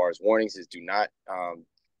one as far as warnings is do not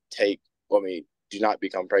do not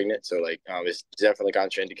become pregnant. So like it's definitely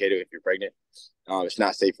contraindicated if you're pregnant. It's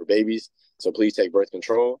not safe for babies. So please take birth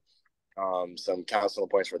control. Some counseling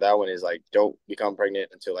points for that one is like don't become pregnant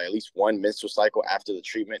until like at least one menstrual cycle after the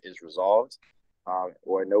treatment is resolved.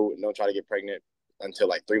 Or no try to get pregnant until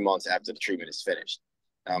like 3 months after the treatment is finished.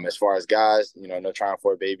 As far as guys, no trying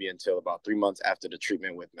for a baby until about 3 months after the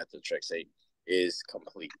treatment with methotrexate is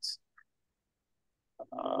complete.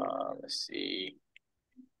 Let's see.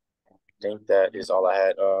 I think that is all I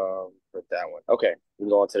had with that one. Okay, we can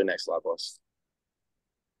go on to the next slide, boss.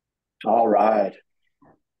 All right.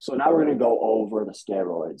 So now we're going to go over the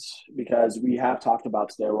steroids, because we have talked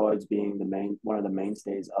about steroids being one of the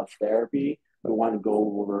mainstays of therapy. We want to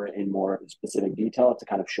go over in more specific detail to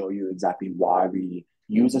kind of show you exactly why we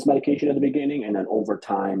use this medication at the beginning, and then over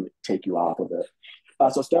time take you off of it.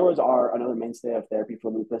 So steroids are another mainstay of therapy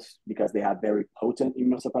for lupus because they have very potent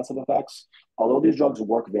immunosuppressive effects. Although these drugs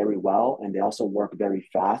work very well and they also work very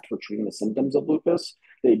fast for treating the symptoms of lupus,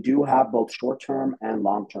 they do have both short-term and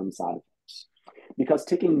long-term side effects. Because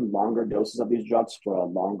taking longer doses of these drugs for a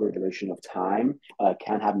longer duration of time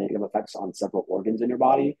can have negative effects on several organs in your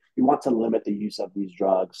body, you want to limit the use of these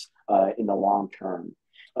drugs in the long term.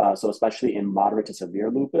 So especially in moderate to severe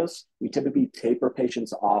lupus, we typically taper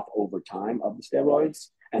patients off over time of the steroids,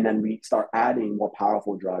 and then we start adding more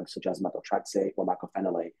powerful drugs such as methotrexate or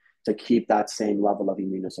mycophenolate to keep that same level of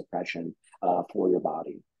immunosuppression for your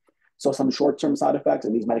body. So some short-term side effects,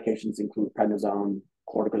 and these medications include prednisone,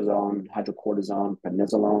 cortisone, hydrocortisone,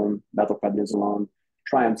 prednisolone, methylprednisolone,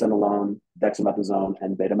 triamcinolone, dexamethasone,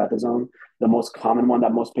 and betamethasone. The most common one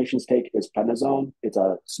that most patients take is prednisone. It's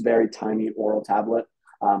a very tiny oral tablet.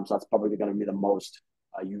 So that's probably going to be the most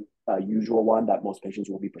usual one that most patients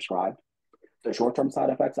will be prescribed. The short-term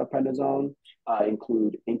side effects of prednisone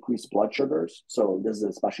include increased blood sugars. So this is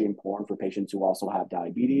especially important for patients who also have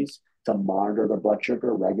diabetes to monitor their blood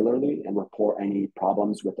sugar regularly and report any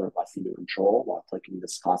problems with their glycemic control while taking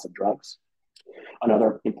this class of drugs.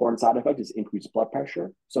 Another important side effect is increased blood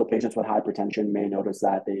pressure. So patients with hypertension may notice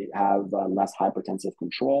that they have less hypertensive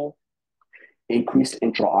control. Increased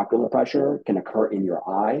intraocular pressure can occur in your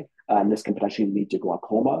eye, and this can potentially lead to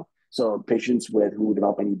glaucoma. So patients who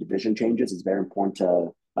develop any vision changes, it's very important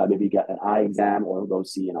to maybe get an eye exam or go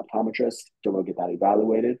see an optometrist to go get that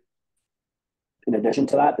evaluated. In addition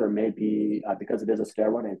to that, there may be, because it is a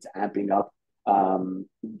steroid and it's amping up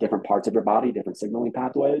different parts of your body, different signaling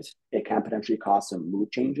pathways, it can potentially cause some mood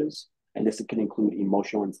changes. And this can include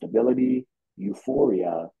emotional instability,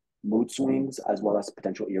 euphoria, mood swings, as well as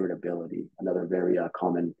potential irritability, another very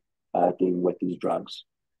common thing with these drugs.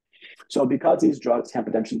 So because these drugs can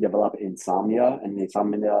potentially develop insomnia, and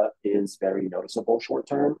insomnia is very noticeable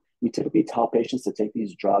short-term, we typically tell patients to take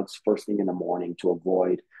these drugs first thing in the morning to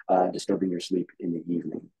avoid disturbing your sleep in the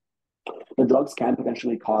evening. The drugs can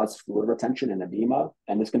potentially cause fluid retention and edema,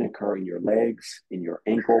 and this can occur in your legs, in your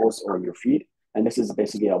ankles, or in your feet. And this is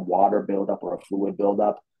basically a water buildup or a fluid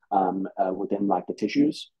buildup within like the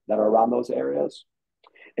tissues that are around those areas.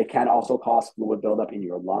 It can also cause fluid buildup in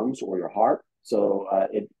your lungs or your heart. So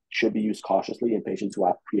it should be used cautiously in patients who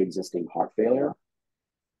have pre-existing heart failure.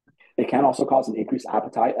 It can also cause an increased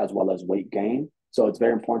appetite as well as weight gain. So it's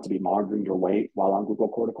very important to be monitoring your weight while on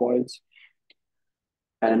glucocorticoids.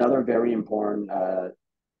 And another very important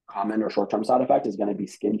common or short-term side effect is going to be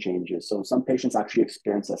skin changes. So some patients actually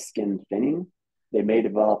experience a skin thinning. They may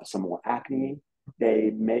develop some more acne.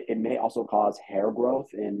 It may also cause hair growth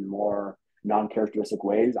in more non-characteristic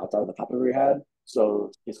ways outside of the top of your head.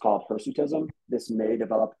 So it's called hirsutism. This may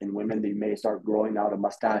develop in women. They may start growing out a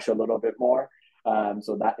mustache a little bit more.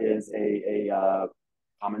 So that is a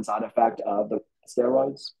common side effect of the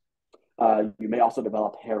steroids. You may also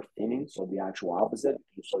develop hair thinning, so the actual opposite.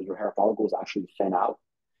 So your hair follicles actually thin out.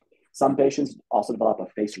 Some patients also develop a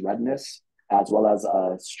face redness, as well as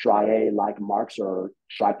striae-like marks or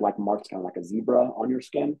stripe-like marks, kind of like a zebra on your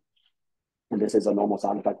skin. And this is a normal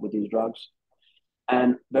side effect with these drugs.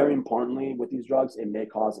 And very importantly, with these drugs, it may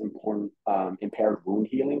cause impaired wound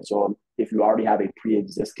healing. So if you already have a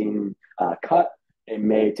pre-existing cut, it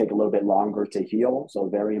may take a little bit longer to heal. So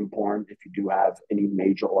very important if you do have any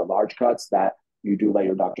major or large cuts that you do let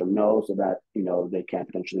your doctor know so that, they can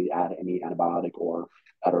potentially add any antibiotic or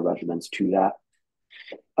other regimens to that.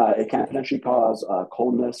 It can potentially cause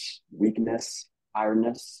coldness, weakness,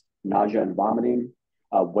 tiredness, nausea, and vomiting.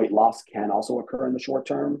 Weight loss can also occur in the short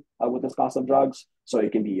term with this class of drugs. So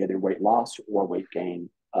it can be either weight loss or weight gain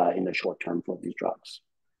in the short term for these drugs.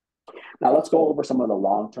 Now let's go over some of the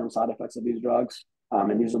long-term side effects of these drugs.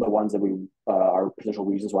 And these are the ones that are potential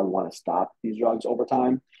reasons why we want to stop these drugs over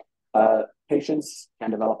time. Patients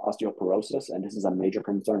can develop osteoporosis, and this is a major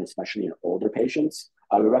concern, especially in older patients.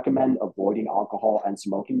 We recommend avoiding alcohol and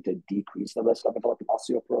smoking to decrease the risk of developing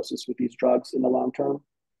osteoporosis with these drugs in the long term.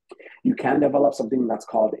 You can develop something that's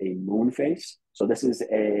called a moon face. So this is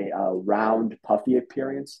a round, puffy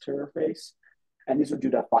appearance to your face. And these are due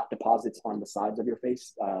to fat deposits on the sides of your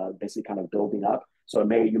face, basically kind of building up. So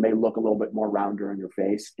you may look a little bit more rounder in your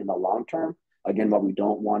face in the long term. Again, but we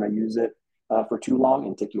don't want to use it for too long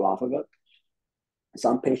and take you off of it.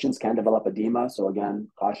 Some patients can develop edema. So again,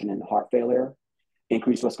 caution in heart failure,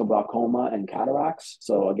 increased risk of glaucoma and cataracts.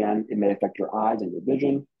 So again, it may affect your eyes and your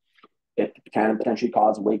vision. It can potentially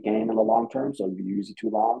cause weight gain in the long term. So if you use it too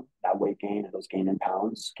long, that weight gain and those gain in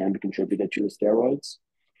pounds can be contributed to the steroids.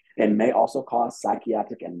 It may also cause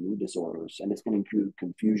psychiatric and mood disorders, and this can include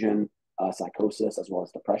confusion, psychosis, as well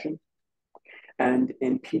as depression. And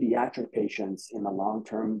in pediatric patients, in the long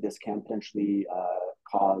term, this can potentially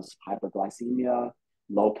cause hyperglycemia,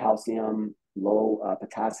 low calcium, low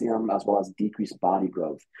potassium, as well as decreased body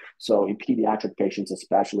growth. So in pediatric patients,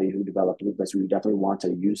 especially who develop lupus, we definitely want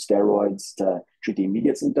to use steroids to treat the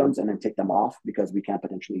immediate symptoms and then take them off because we can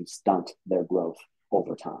potentially stunt their growth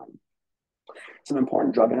over time. Some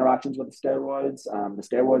important drug interactions with the steroids. The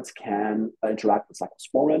steroids can interact with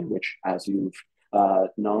cyclosporin, which, as you've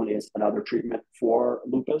known, is another treatment for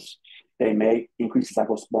lupus. They may increase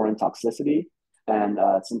cyclosporin toxicity and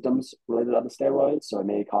symptoms related to the steroids. So it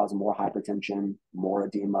may cause more hypertension, more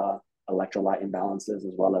edema, electrolyte imbalances,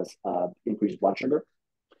 as well as increased blood sugar.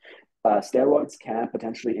 Steroids can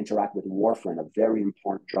potentially interact with warfarin, a very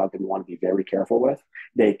important drug that we want to be very careful with.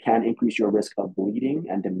 They can increase your risk of bleeding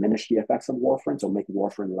and diminish the effects of warfarin, so make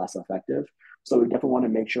warfarin less effective. So we definitely want to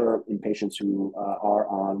make sure in patients who are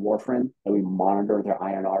on warfarin that we monitor their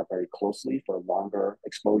INR very closely for longer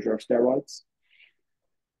exposure of steroids.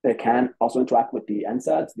 They can also interact with the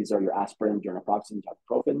NSAIDs. These are your aspirin, your naproxen,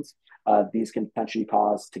 ibuprofens. These can potentially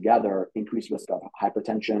cause together increased risk of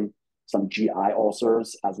hypertension, some GI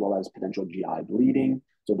ulcers, as well as potential GI bleeding.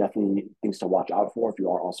 So definitely things to watch out for if you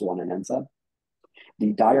are also on an NSAID.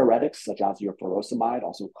 The diuretics, such as your furosemide,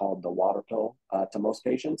 also called the water pill to most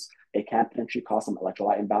patients, it can potentially cause some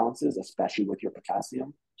electrolyte imbalances, especially with your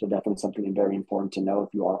potassium. So definitely something very important to know if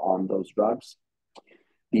you are on those drugs.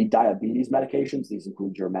 The diabetes medications, these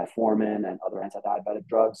include your metformin and other anti-diabetic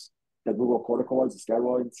drugs. The glucocorticoids, the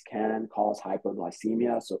steroids, can cause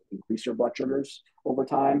hyperglycemia, so increase your blood sugars over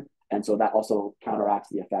time. And so that also counteracts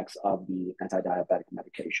the effects of the anti-diabetic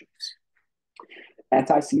medications.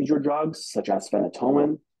 Anti-seizure drugs, such as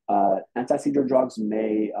phenytoin, anti-seizure drugs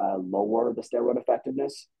may lower the steroid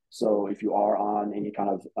effectiveness. So if you are on any kind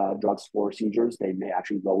of drugs for seizures, they may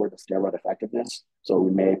actually lower the steroid effectiveness. So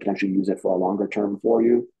we may potentially use it for a longer term for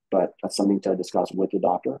you, but that's something to discuss with your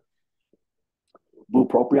doctor.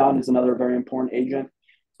 Bupropion is another very important agent.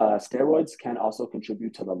 Steroids can also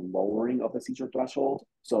contribute to the lowering of the seizure threshold.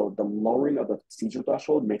 So the lowering of the seizure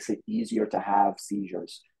threshold makes it easier to have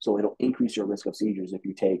seizures. So it'll increase your risk of seizures if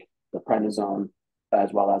you take the prednisone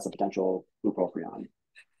as well as the potential bupropion.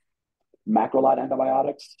 Macrolide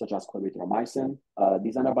antibiotics, such as clarithromycin,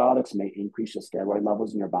 these antibiotics may increase the steroid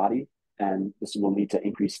levels in your body, and this will lead to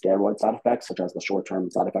increased steroid side effects, such as the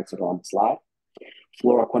short-term side effects that are on the slide.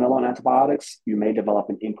 Fluoroquinolone antibiotics, you may develop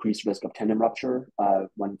an increased risk of tendon rupture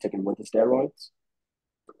when taken with the steroids.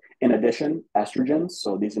 In addition, estrogens,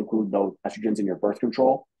 so these include those estrogens in your birth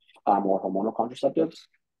control or hormonal contraceptives.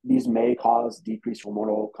 These may cause decreased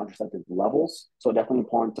hormonal contraceptive levels. So definitely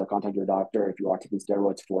important to contact your doctor if you are taking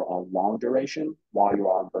steroids for a long duration while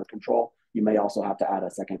you're on birth control. You may also have to add a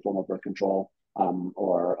second form of birth control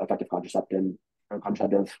or effective contraceptive,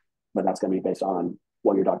 but that's going to be based on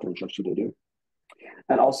what your doctor instructs you to do.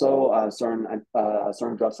 And also certain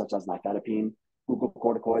drugs such as nifedipine,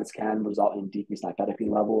 glucocorticoids can result in decreased nifedipine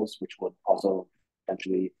levels, which would also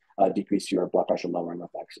potentially decrease your blood pressure lowering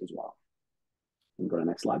effects as well. You can go to the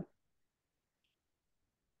next slide.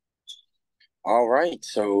 All right.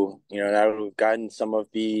 So, now we've gotten some of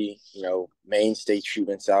the, mainstay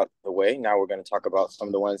treatments out the way. Now we're going to talk about some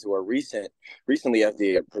of the ones who are recently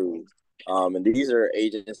FDA approved. And these are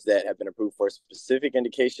agents that have been approved for a specific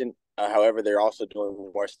indication. However, they're also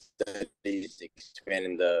doing more studies,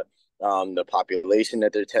 expanding the population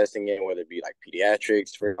that they're testing in, whether it be like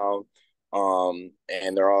pediatrics for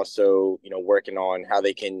and they're also, working on how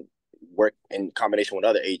they can work in combination with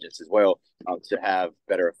other agents as well to have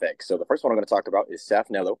better effects. So the first one I'm going to talk about is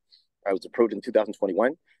Safnello. It was approved in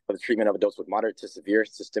 2021 for the treatment of adults with moderate to severe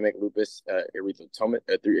systemic lupus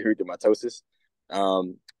erythematosus.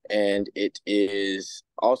 And it is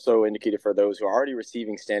also indicated for those who are already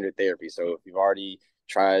receiving standard therapy. So if you've already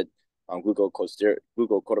tried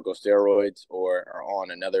glucocorticosteroids or are on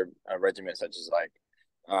another regimen such as like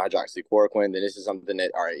hydroxychloroquine, then this is something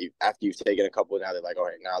that, all right, after you've taken a couple, now they're like, all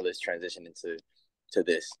right, now let's transition into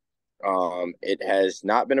this. It has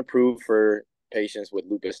not been approved for patients with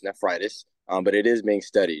lupus nephritis, but it is being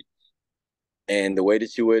studied. And the way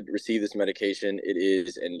that you would receive this medication, it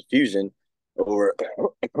is an infusion or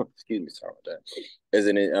excuse me, sorry about that, is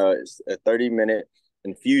a 30-minute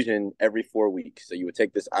infusion every 4 weeks. So you would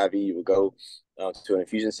take this IV, you would go to an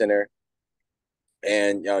infusion center,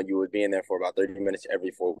 and you would be in there for about 30 minutes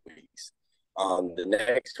every 4 weeks. The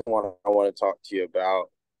next one I want to talk to you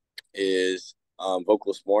about is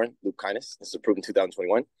voclosporin, LUPKYNIS. This is approved in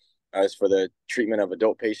 2021. It's for the treatment of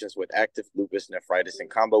adult patients with active lupus nephritis in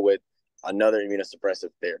combo with another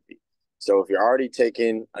immunosuppressive therapy. So if you're already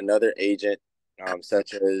taking another agent,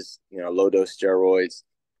 such as low-dose steroids,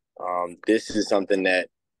 This is something that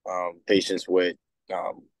patients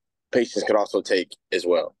could also take as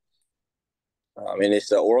well. And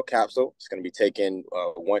it's an oral capsule. It's going to be taken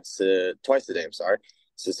twice a day. I'm sorry.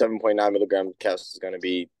 So 7.9 milligram capsule is going to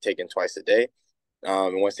be taken twice a day.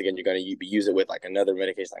 And once again, you're going to use it with like another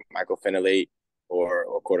medication like mycophenolate or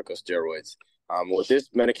corticosteroids. With this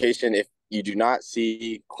medication, if you do not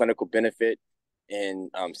see clinical benefit in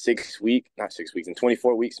in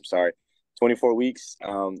 24 weeks, I'm sorry, 24 weeks,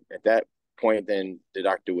 at that point, then the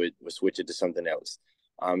doctor would switch it to something else.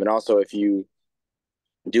 And also, if you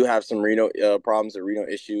do have some renal problems or renal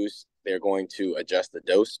issues, they're going to adjust the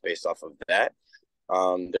dose based off of that.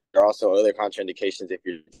 There are also other contraindications if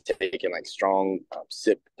you're taking like strong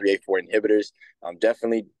CYP3A4 inhibitors.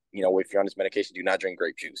 Definitely, if you're on this medication, do not drink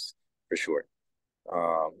grape juice for sure.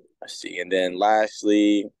 Let's see. And then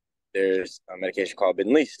lastly, there's a medication called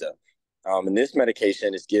Benlysta. And this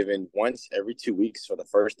medication is given once every 2 weeks for the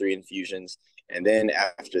first 3 infusions. And then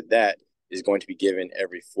after that is going to be given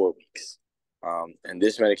every 4 weeks. And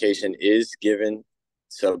this medication is given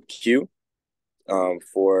sub-Q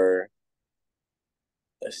for,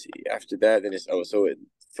 let's see, after that, then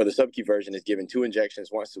for the sub-Q version, it's given 2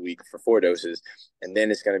 injections once a week for 4 doses. And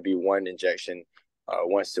then it's going to be 1 injection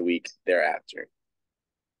once a week thereafter.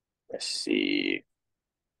 Let's see.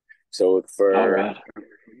 So All right.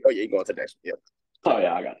 Oh, yeah, you go on to the next one. Yep. Oh,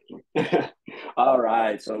 yeah, I got it. All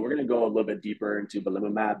right. So we're going to go a little bit deeper into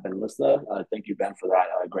belimumab Benlysta. Thank you, Ben, for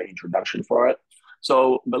that great introduction for it.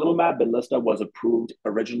 So belimumab Benlysta was approved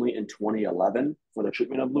originally in 2011 for the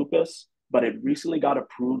treatment of lupus, but it recently got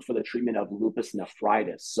approved for the treatment of lupus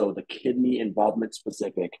nephritis, so the kidney involvement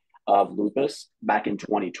specific of lupus back in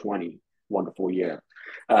 2020. Wonderful year.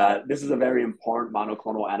 This is a very important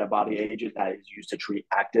monoclonal antibody agent that is used to treat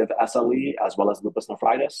active SLE as well as lupus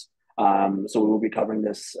nephritis. So we will be covering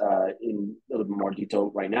this in a little bit more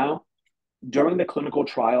detail right now. During the clinical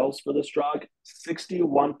trials for this drug,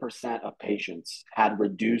 61% of patients had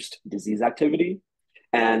reduced disease activity,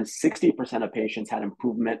 and 60% of patients had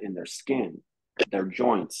improvement in their skin, their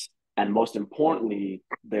joints, and most importantly,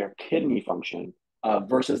 their kidney function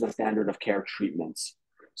versus the standard of care treatments.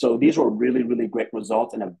 So these were really, really great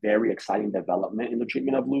results and a very exciting development in the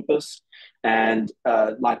treatment of lupus. And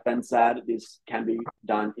like Ben said, this can be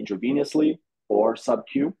done intravenously or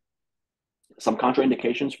sub-Q. Some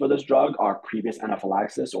contraindications for this drug are previous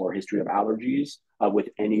anaphylaxis or history of allergies with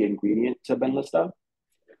any ingredient to Benlysta.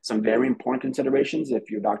 Some very important considerations if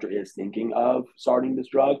your doctor is thinking of starting this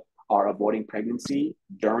drug are avoiding pregnancy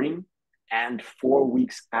during and 4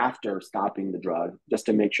 weeks after stopping the drug, just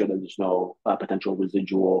to make sure that there's no potential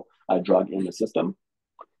residual drug in the system.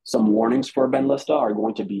 Some warnings for Benlysta are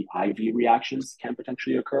going to be IV reactions can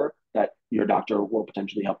potentially occur that your doctor will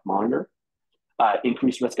potentially help monitor.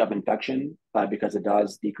 Increased risk of infection because it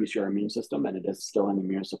does decrease your immune system and it is still an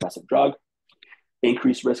immunosuppressive drug.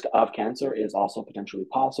 Increased risk of cancer is also potentially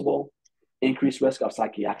possible. Increased risk of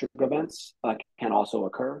psychiatric events can also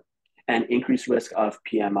occur. And increased risk of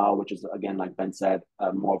PML, which is, again, like Ben said,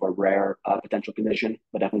 more of a rare potential condition,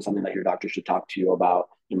 but definitely something that your doctor should talk to you about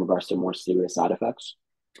in regards to more serious side effects.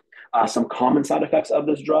 Some common side effects of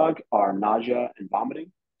this drug are nausea and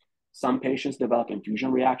vomiting. Some patients develop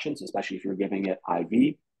infusion reactions, especially if you're giving it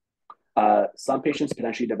IV. Some patients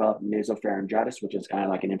potentially develop nasopharyngitis, which is kind of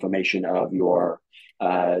like an inflammation of your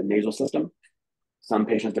nasal system. Some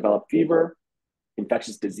patients develop fever,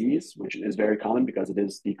 infectious disease, which is very common because it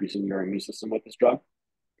is decreasing your immune system with this drug.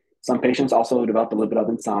 Some patients also develop a little bit of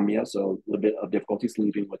insomnia, so a little bit of difficulty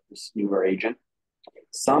sleeping with this newer agent.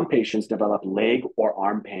 Some patients develop leg or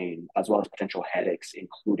arm pain, as well as potential headaches,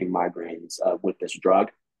 including migraines with this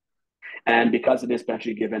drug. And because it is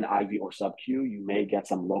potentially given IV or sub-Q, you may get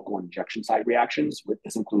some local injection site reactions.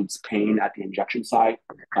 This includes pain at the injection site,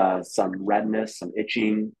 some redness, some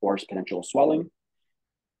itching, or potential swelling.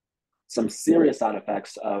 Some serious side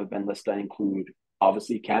effects of Benlysta include,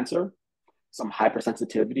 obviously, cancer, some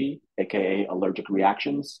hypersensitivity, aka allergic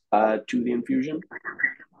reactions to the infusion,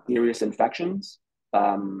 serious infections,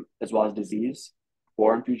 as well as disease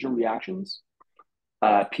or infusion reactions.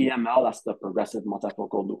 PML, that's the progressive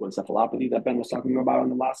multifocal leukoencephalopathy that Ben was talking about on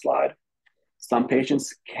the last slide. Some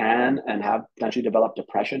patients can and have potentially developed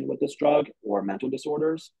depression with this drug or mental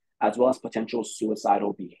disorders, as well as potential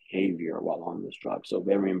suicidal behavior while on this drug. So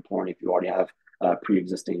very important if you already have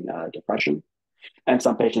pre-existing depression. And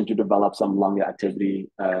some patients do develop some lung activity,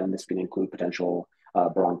 and this can include potential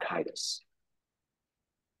bronchitis.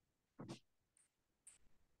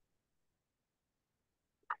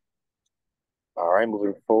 All right,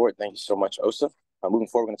 moving forward. Thank you so much, Osa. Moving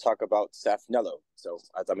forward, we're going to talk about Safnello. So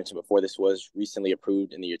as I mentioned before, this was recently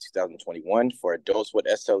approved in the year 2021 for adults with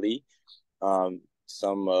SLE.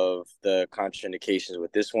 Some of the contraindications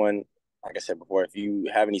with this one, like I said before, if you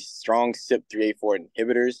have any strong CYP3A4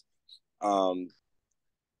 inhibitors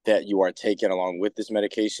that you are taking along with this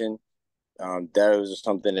medication, those are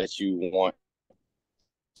something that you want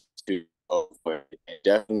to avoid. And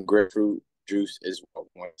definitely grapefruit juice as well.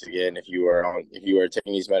 Once again, if you are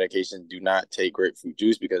taking these medications, do not take grapefruit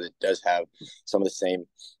juice because it does have some of the same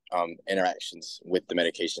interactions with the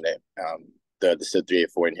medication that the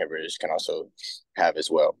CYP3A4 inhibitors can also have as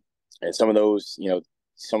well. And some of those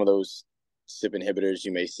CYP inhibitors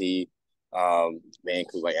you may see may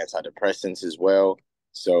include like antidepressants as well.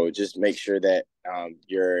 So just make sure that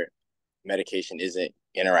your medication isn't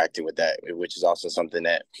interacting with that, which is also something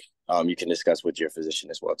that you can discuss with your physician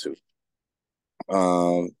as well too.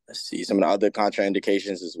 Let's see, some of the other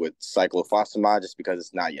contraindications is with cyclophosphamide, just because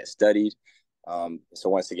it's not yet studied. So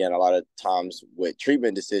once again, a lot of times with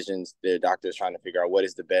treatment decisions, the doctor is trying to figure out what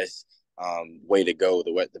is the best way to go,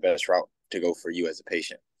 the best route to go for you as a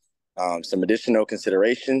patient. Some additional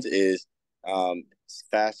considerations is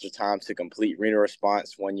faster time to complete renal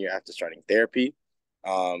response 1 year after starting therapy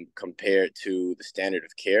compared to the standard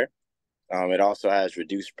of care. It also has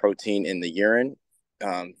reduced protein in the urine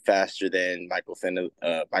faster than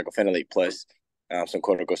mycophenolate plus some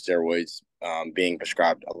corticosteroids being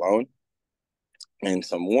prescribed alone. And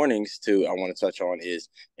some warnings too I want to touch on is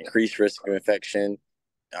increased risk of infection,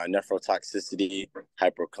 nephrotoxicity,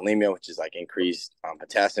 hyperkalemia, which is like increased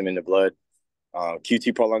potassium in the blood,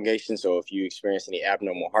 QT prolongation. So if you experience any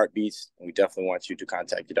abnormal heartbeats, we definitely want you to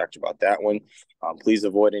contact your doctor about that one. Please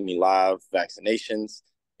avoid any live vaccinations.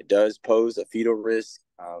 It does pose a fetal risk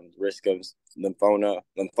of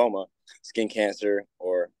lymphoma, skin cancer,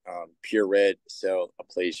 or pure red cell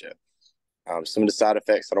aplasia. Some of the side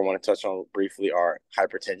effects that I want to touch on briefly are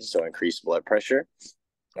hypertension, so increased blood pressure.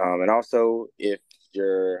 And also it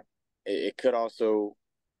could also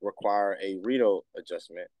require a renal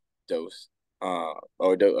adjustment dose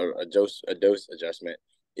or a dose adjustment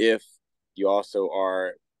if you also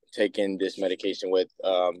are taking this medication with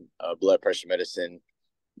a blood pressure medicine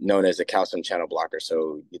known as a calcium channel blocker.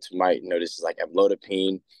 So you might notice like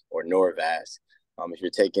amlodipine or Norvasc. If you're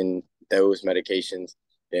taking those medications,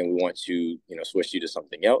 then we want to switch you to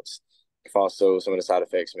something else. If also some of the side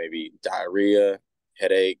effects may be diarrhea,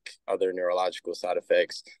 headache, other neurological side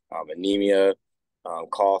effects, anemia,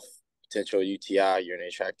 cough, potential UTI,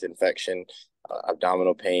 urinary tract infection,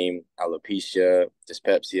 abdominal pain, alopecia,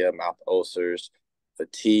 dyspepsia, mouth ulcers,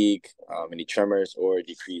 fatigue, any tremors, or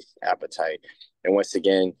decreased appetite. And once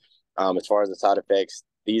again, as far as the side effects,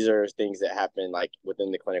 these are things that happen like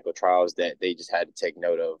within the clinical trials that they just had to take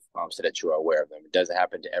note of so that you are aware of them. It doesn't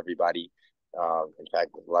happen to everybody. In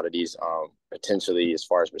fact, a lot of these potentially, as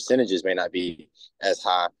far as percentages, may not be as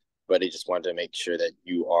high, but they just wanted to make sure that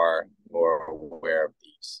you are more aware of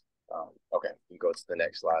these. Okay, you can go to the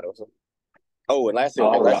next slide also. Oh, and lastly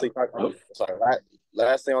on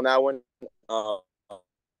that one,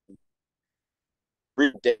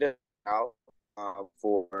 brief data out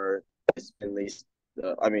for at least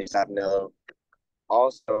Safnello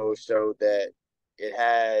also showed that it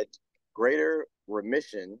had greater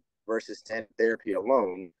remission versus standard therapy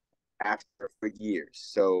alone after 4 years.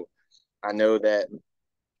 So I know that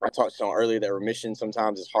I talked on earlier that remission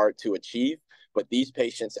sometimes is hard to achieve, but these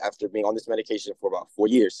patients, after being on this medication for about 4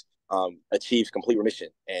 years, achieved complete remission.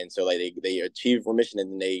 And so like they achieved remission,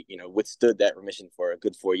 and then they withstood that remission for a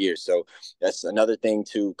good 4 years. So that's another thing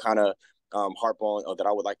to kind of harp on, or that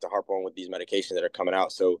I would like to harp on with these medications that are coming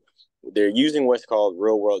out. So they're using what's called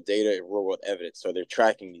real world data and real world evidence. So they're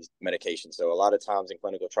tracking these medications. So a lot of times in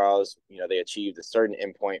clinical trials, they achieved a certain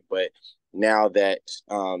endpoint, but now that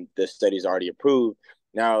the study's already approved,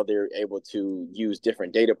 now they're able to use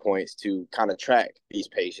different data points to kind of track these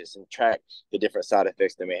patients and track the different side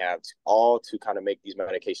effects they may have, all to kind of make these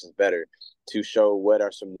medications better, to show what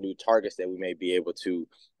are some new targets that we may be able to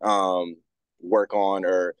work on,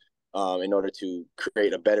 or in order to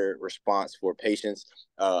create a better response for patients,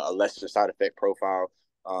 a lesser side effect profile,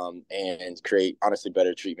 and create honestly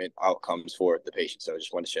better treatment outcomes for the patient. So I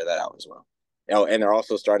just wanted to share that out as well. And they're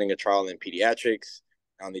also starting a trial in pediatrics.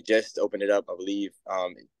 They just opened it up, I believe,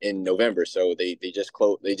 in November. So they just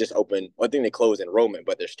opened. I think they closed enrollment,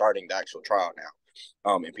 but they're starting the actual trial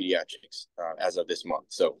now in pediatrics as of this month.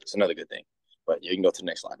 So it's another good thing. But you can go to the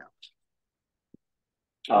next slide now.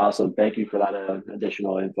 Awesome. Thank you for that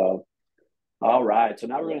additional info. All right. So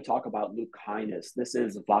now we're going to talk about leukinase. This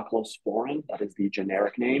is voclosporin. That is the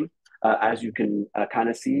generic name. As you can kind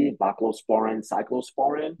of see, voclosporin,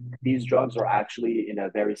 cyclosporin, these drugs are actually in a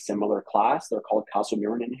very similar class. They're called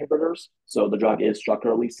calcineurin inhibitors. So the drug is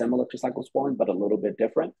structurally similar to cyclosporin, but a little bit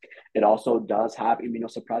different. It also does have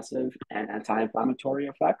immunosuppressive and anti-inflammatory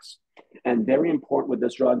effects. And very important with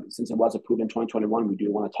this drug, since it was approved in 2021, we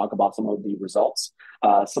do want to talk about some of the results.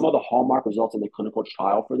 Some of the hallmark results in the clinical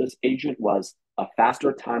trial for this agent was a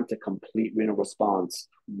faster time to complete renal response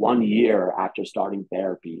 1 year after starting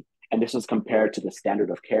therapy. And this was compared to the standard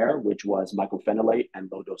of care, which was mycophenolate and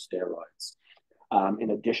low-dose steroids.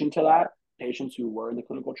 In addition to that, patients who were in the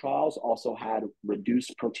clinical trials also had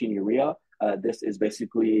reduced proteinuria. This is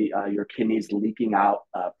basically your kidneys leaking out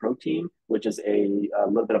protein, which is a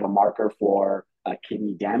little bit of a marker for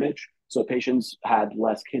kidney damage. So patients had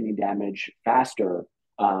less kidney damage faster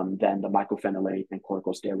than the mycophenolate and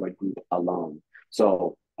corticosteroid group alone.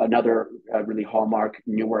 So another really hallmark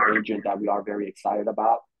newer agent that we are very excited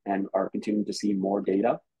about and are continuing to see more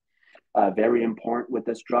data. Very important with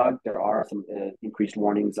this drug, there are some increased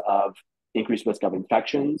warnings of increased risk of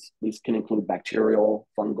infections. These can include bacterial,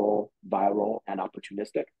 fungal, viral, and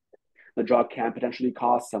opportunistic. The drug can potentially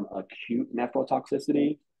cause some acute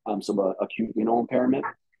nephrotoxicity, some acute renal impairment.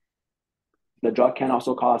 The drug can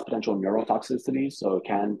also cause potential neurotoxicity, so it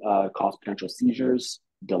can cause potential seizures,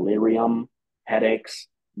 delirium, headaches,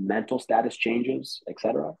 mental status changes,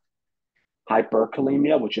 etc.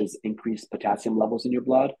 Hyperkalemia, which is increased potassium levels in your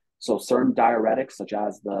blood. So certain diuretics, such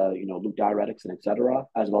as the loop diuretics and etc.,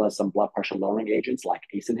 as well as some blood pressure lowering agents like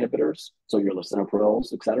ACE inhibitors, so your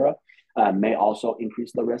lisinoprils, etc., may also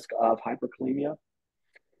increase the risk of hyperkalemia.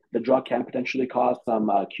 The drug can potentially cause some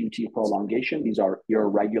QT prolongation. These are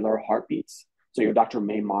irregular heartbeats. So your doctor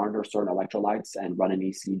may monitor certain electrolytes and run an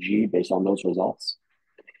ECG based on those results.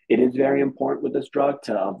 It is very important with this drug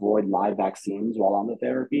to avoid live vaccines while on the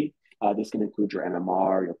therapy. This can include your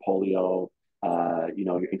MMR, your polio,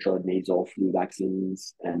 your intranasal flu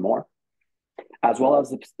vaccines, and more. As well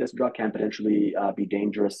as this drug can potentially be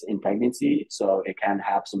dangerous in pregnancy, so it can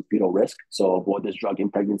have some fetal risk. So avoid this drug in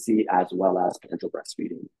pregnancy as well as potential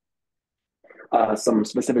breastfeeding. Some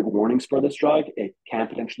specific warnings for this drug: it can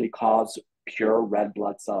potentially cause pure red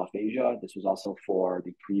blood cell aphasia. This was also for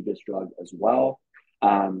the previous drug as well.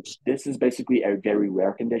 This is basically a very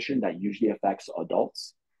rare condition that usually affects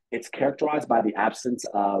adults. It's characterized by the absence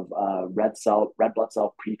of red blood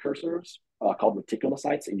cell precursors called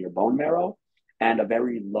reticulocytes in your bone marrow, and a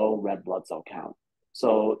very low red blood cell count.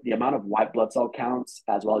 So the amount of white blood cell counts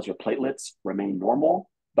as well as your platelets remain normal,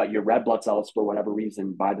 but your red blood cells, for whatever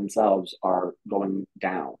reason, by themselves are going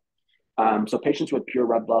down. So patients with pure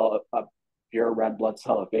red blood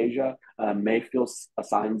cell aphasia may feel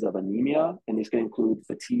signs of anemia, and these can include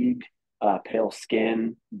fatigue, pale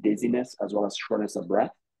skin, dizziness, as well as shortness of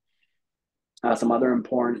breath. Some other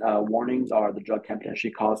important warnings are the drug can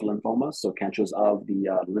potentially cause lymphomas, so cancers of the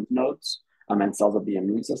lymph nodes and cells of the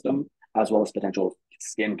immune system, as well as potential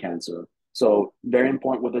skin cancer. So very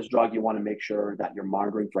important with this drug, you want to make sure that you're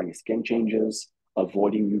monitoring for any skin changes,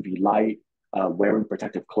 avoiding UV light, wearing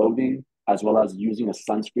protective clothing, as well as using a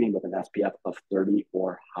sunscreen with an SPF of 30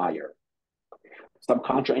 or higher. Some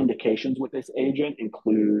contraindications with this agent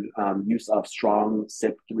include use of strong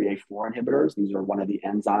CYP3A4 inhibitors. These are one of the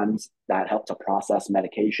enzymes that help to process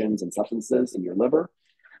medications and substances in your liver.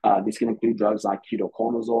 These can include drugs like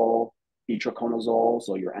ketoconazole, itraconazole,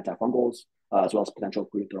 so your antifungals, as well as potential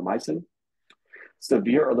erythromycin.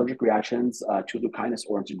 Severe allergic reactions to leukinous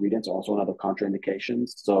or its ingredients are also another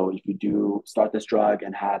contraindications. So if you do start this drug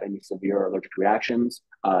and have any severe allergic reactions,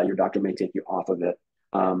 your doctor may take you off of it.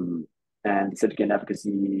 And safety and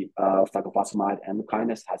efficacy of cyclophosphamide and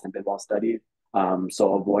leukinous hasn't been well studied.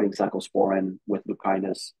 So avoiding cyclosporin with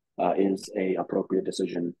leukinous is an appropriate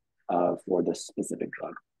decision for this specific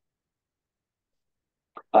drug.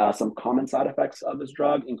 Some common side effects of this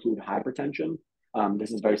drug include hypertension.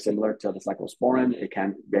 This is very similar to the cyclosporin. It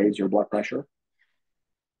can raise your blood pressure.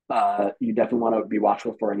 You definitely want to be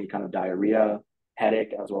watchful for any kind of diarrhea,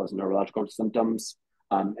 headache, as well as neurological symptoms.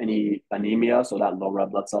 Any anemia, so that low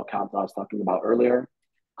red blood cell count that I was talking about earlier.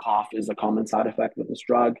 Cough is a common side effect with this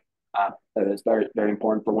drug. It's very, very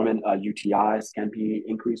important for women. UTIs can be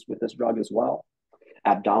increased with this drug as well.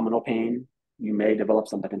 Abdominal pain. You may develop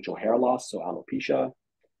some potential hair loss, so alopecia.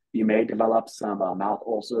 You may develop some mouth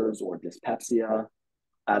ulcers or dyspepsia,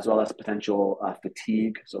 as well as potential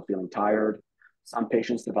fatigue, so feeling tired. Some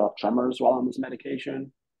patients develop tremors while on this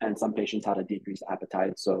medication, and some patients had a decreased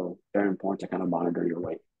appetite, so very important to kind of monitor your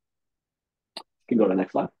weight. You can go to the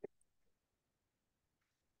next slide.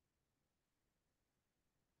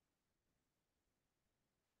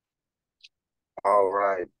 All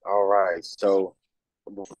right. So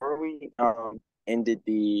before we ended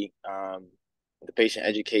the patient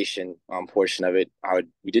education portion of it,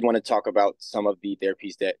 we did want to talk about some of the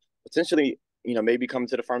therapies that potentially, maybe come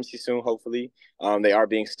to the pharmacy soon. Hopefully, they are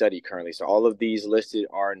being studied currently. So all of these listed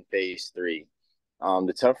are in phase 3.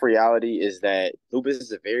 The tough reality is that lupus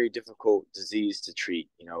is a very difficult disease to treat.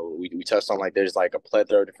 We touched on, like, there's like a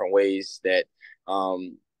plethora of different ways that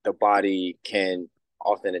the body can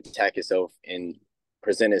often attack itself and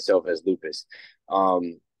present itself as lupus.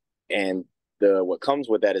 And what comes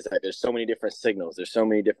with that is that there's so many different signals, there's so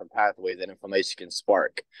many different pathways that inflammation can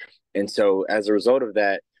spark. And so as a result of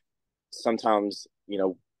that, sometimes,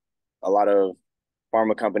 a lot of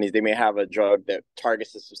pharma companies, they may have a drug that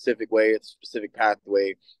targets a specific way, a specific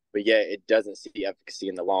pathway, but yet it doesn't see efficacy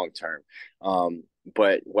in the long term.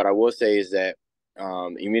 But what I will say is that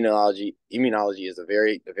immunology is a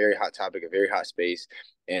very hot topic, a very hot space,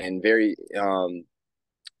 and very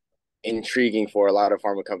intriguing for a lot of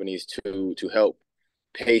pharma companies to help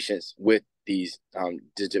patients with these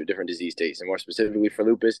different disease states. And more specifically for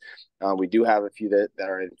lupus, we do have a few that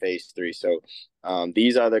are in phase 3. So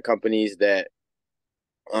these are the companies that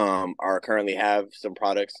are currently have some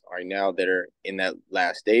products right now that are in that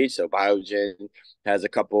last stage. So Biogen has a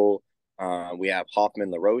couple. We have Hoffman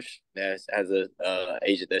LaRoche that has a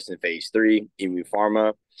agent that's in phase 3. Emu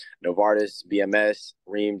Pharma, Novartis, BMS,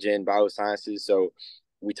 Reamgen Biosciences. So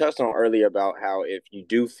we touched on earlier about how if you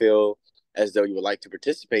do feel as though you would like to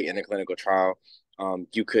participate in a clinical trial,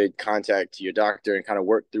 you could contact your doctor and kind of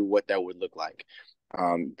work through what that would look like.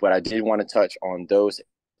 But I did want to touch on those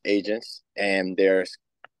agents, and there's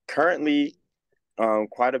currently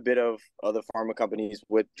quite a bit of other pharma companies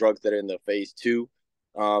with drugs that are in the phase 2.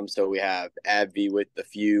 So we have AbbVie with a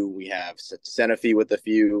few, we have Sanofi with a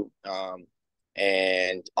few,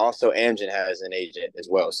 and also Amgen has an agent as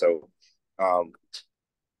well. So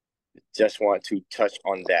just want to touch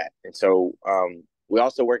on that. And so we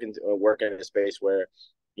also work in a space where,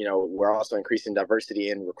 we're also increasing diversity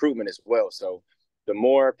in recruitment as well. So the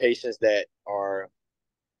more patients that are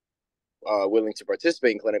willing to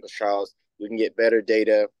participate in clinical trials, we can get better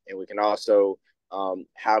data, and we can also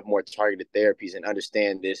have more targeted therapies and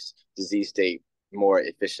understand this disease state more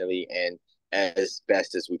efficiently and as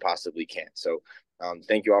best as we possibly can. So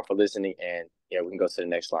thank you all for listening, and we can go to the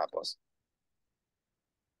next slide, boss.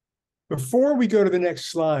 Before we go to the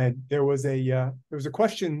next slide, there was a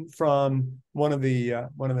question from one of the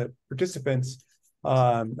participants.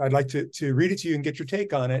 I'd like to read it to you and get your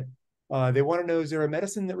take on it. They want to know, is there a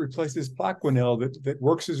medicine that replaces Plaquenil that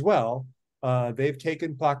works as well? They've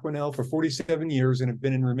taken Plaquenil for 47 years and have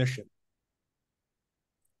been in remission.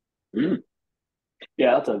 Yeah,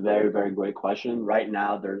 that's a very, very great question. Right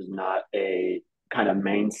now, there's not a kind of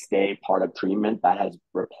mainstay part of treatment that has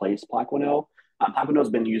replaced Plaquenil. Plaquenil has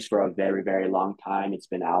been used for a very, very long time. It's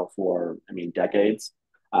been out for, decades.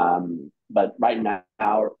 But right now,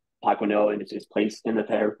 Plaquenil and its place in the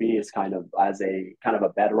therapy is kind of a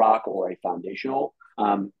bedrock or a foundational.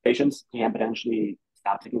 Patients can potentially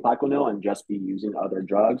stop taking Plaquenil and just be using other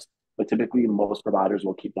drugs, but typically most providers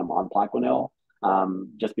will keep them on Plaquenil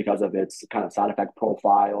just because of its kind of side effect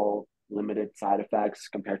profile, limited side effects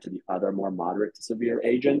compared to the other more moderate to severe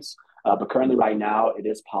agents. But currently right now, it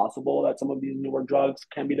is possible that some of these newer drugs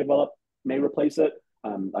can be developed, may replace it,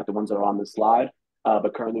 like the ones that are on this slide.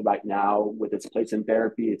 But currently right now, with its place in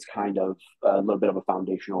therapy, it's kind of a little bit of a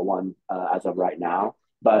foundational one as of right now.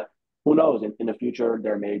 But who knows, in the future,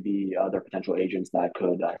 there may be other potential agents that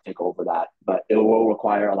could take over that. But it will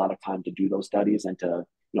require a lot of time to do those studies and to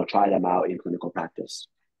try them out in clinical practice.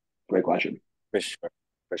 Great question.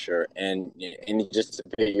 For sure. And just to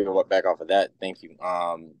piggyback back off of that, thank you.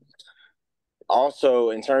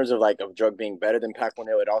 Also, in terms of like a drug being better than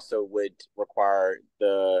Plaquenil, it also would require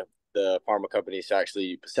the pharma companies to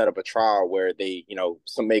actually set up a trial where they,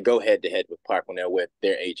 some may go head to head with Plaquenil with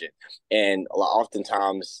their agent. And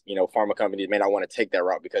oftentimes, pharma companies may not want to take that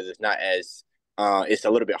route because it's not as, it's a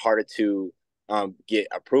little bit harder to get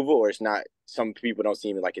approval, or it's not, some people don't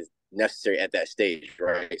seem like it's necessary at that stage,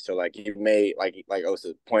 right? So like you may, like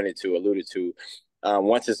Osa alluded to,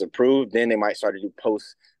 once it's approved, then they might start to do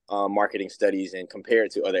post marketing studies and compare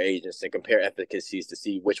it to other agents and compare efficacies to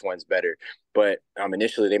see which one's better. But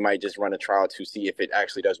initially, they might just run a trial to see if it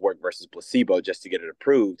actually does work versus placebo just to get it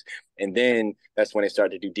approved. And then that's when they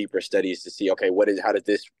start to do deeper studies to see, okay, how does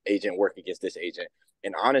this agent work against this agent?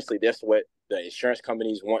 And honestly, that's what the insurance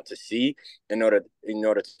companies want to see in order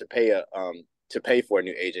to pay for a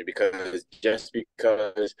new agent, because just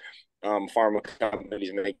because pharma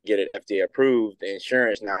companies may get it FDA approved, the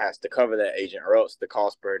insurance now has to cover that agent, or else the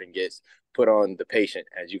cost burden gets put on the patient,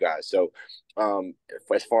 as you guys. So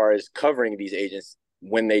as far as covering these agents,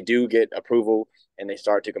 when they do get approval and they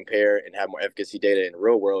start to compare and have more efficacy data in the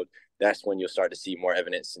real world, that's when you'll start to see more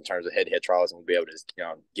evidence in terms of head-to-head trials, and we'll be able to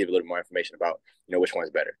give a little more information about which one's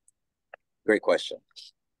better. Great question.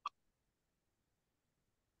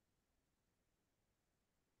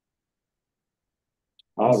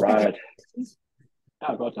 All right.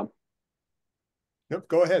 Oh, go ahead, Tom. Nope,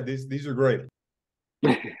 go ahead. These are great.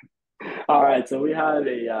 All right, so we had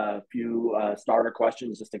a few starter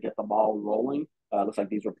questions just to get the ball rolling. Looks like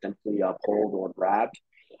these were potentially pulled or grabbed.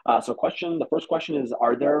 The first question is,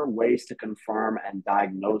 are there ways to confirm and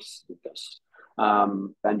diagnose lupus?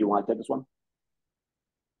 Ben, do you want to take this one?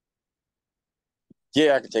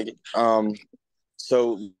 Yeah, I can take it.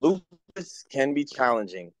 So lupus can be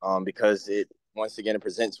challenging because it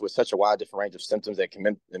presents with such a wide different range of symptoms that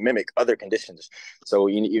can mimic other conditions. So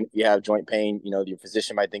you have joint pain, your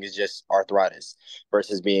physician might think it's just arthritis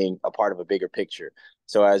versus being a part of a bigger picture.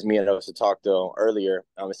 So as me and Osa talked earlier,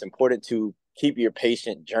 it's important to keep your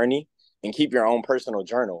patient journey and keep your own personal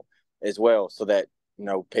journal as well, so that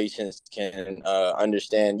patients can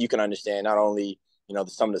understand. You can understand not only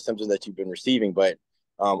some of the symptoms that you've been receiving, but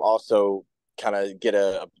also kind of get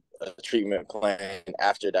a treatment plan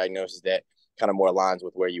after diagnosis that kind of more aligns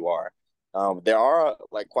with where you are. There are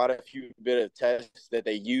quite a few bit of tests that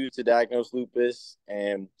they use to diagnose lupus,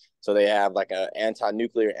 and so they have an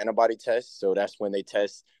anti-nuclear antibody test. So that's when they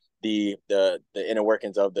test the inner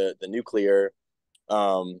workings of the nuclear.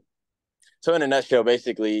 So in a nutshell,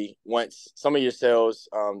 basically, once some of your cells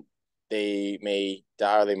they may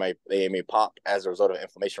die, or they may pop as a result of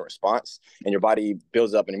inflammation response, and your body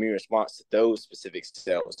builds up an immune response to those specific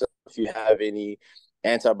cells. So if you have any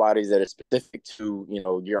antibodies that are specific to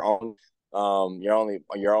your own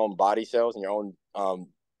body cells and your own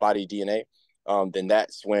body DNA, then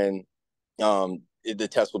that's when the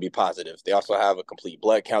test will be positive. They also have a complete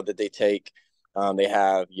blood count that they take. They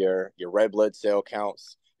have your red blood cell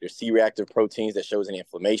counts, your C-reactive proteins that shows any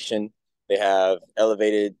inflammation. They have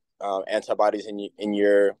elevated antibodies in the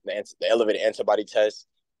elevated antibody test.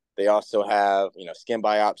 They also have skin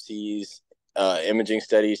biopsies, imaging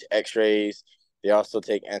studies, X-rays. They also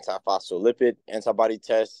take antiphospholipid antibody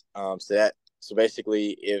tests. So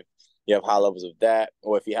basically, if you have high levels of that,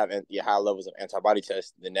 or if you have high levels of antibody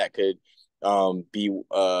tests, then that could be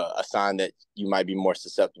a sign that you might be more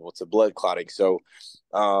susceptible to blood clotting. So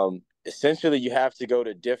essentially, you have to go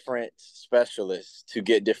to different specialists to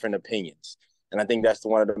get different opinions. And I think that's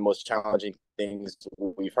one of the most challenging things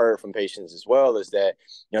we've heard from patients as well, is that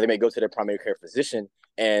they may go to their primary care physician,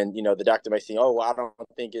 and the doctor might say, "Oh, well, I don't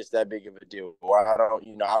think it's that big of a deal," or I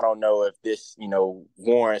don't know if this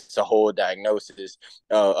warrants a whole diagnosis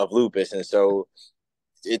of lupus. And so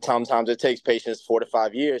sometimes it takes patients 4 to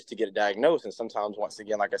 5 years to get a diagnosis, and sometimes, once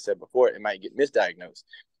again, like I said before, it might get misdiagnosed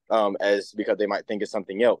because they might think it's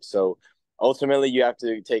something else. So ultimately, you have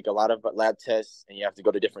to take a lot of lab tests, and you have to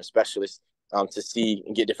go to different specialists to see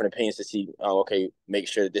and get different opinions to see, make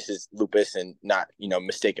sure that this is lupus and not,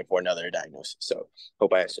 mistaken for another diagnosis. So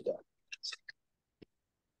hope I answered that.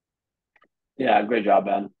 Yeah, great job,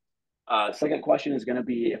 Ben. Second question is going to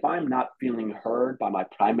be, if I'm not feeling heard by my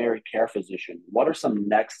primary care physician, what are some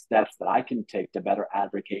next steps that I can take to better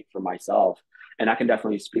advocate for myself? And I can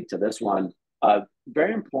definitely speak to this one.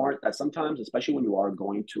 Very important that sometimes, especially when you are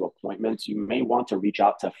going to appointments, you may want to reach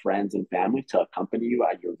out to friends and family to accompany you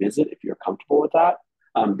at your visit if you're comfortable with that.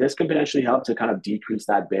 This can potentially help to kind of decrease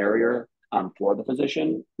that barrier for the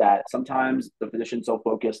physician, that sometimes the physician's so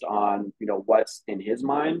focused on what's in his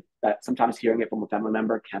mind that sometimes hearing it from a family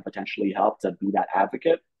member can potentially help to be that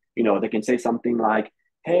advocate. They can say something like,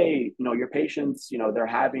 "Hey, your patients, they're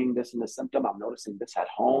having this and this symptom. I'm noticing this at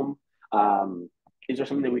home. Is there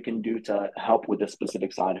something that we can do to help with this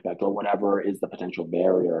specific side effect," or whatever is the potential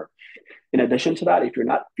barrier. In addition to that, if you're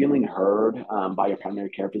not feeling heard by your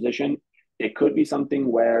primary care physician, it could be something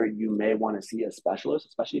where you may want to see a specialist,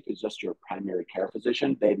 especially if it's just your primary care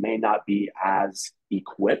physician. They may not be as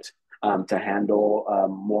equipped to handle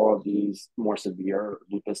more of these more severe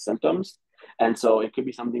lupus symptoms. And so it could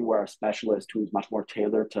be something where a specialist who's much more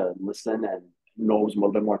tailored to listen and knows a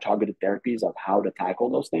little bit more targeted therapies of how to tackle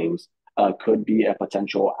those things could be a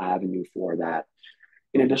potential avenue for that.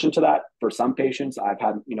 In addition to that, for some patients, I've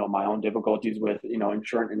had my own difficulties with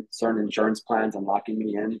certain insurance plans and locking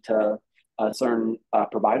me into certain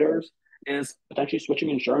providers, is potentially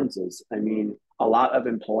switching insurances. I mean, a lot of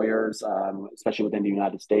employers, especially within the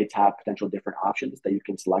United States, have potential different options that you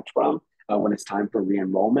can select from when it's time for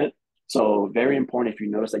re-enrollment. So very important, if you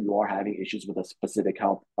notice that you are having issues with a specific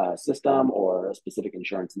health system or a specific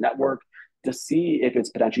insurance network, to see if it's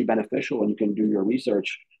potentially beneficial, and you can do your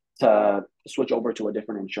research to switch over to a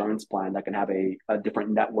different insurance plan that can have a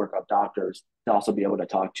different network of doctors to also be able to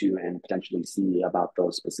talk to and potentially see about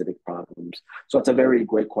those specific problems. So it's a very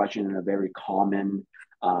great question and a very common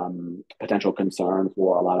potential concern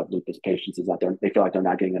for a lot of lupus patients is that they feel like they're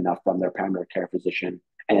not getting enough from their primary care physician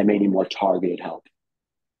and it may need more targeted help.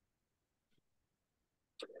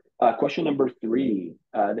 Question number 3,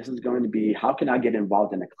 this is going to be, how can I get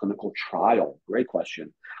involved in a clinical trial? Great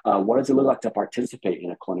question. What does it look like to participate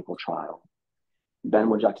in a clinical trial? Ben,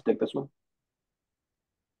 would you like to take this one?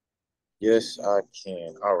 Yes, I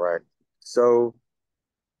can. All right. So,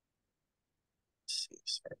 let's see.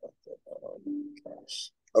 Sorry about that.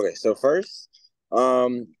 Okay, so first,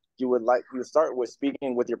 you would start with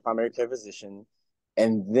speaking with your primary care physician,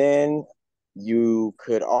 and then you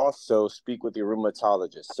could also speak with your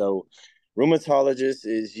rheumatologist. So rheumatologist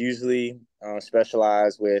is usually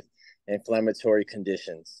specialized with inflammatory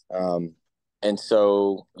conditions. And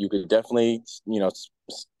so you could definitely,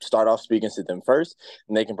 start off speaking to them first,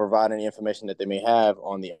 and they can provide any information that they may have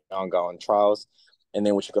on the ongoing trials. And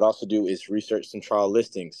then what you could also do is research some trial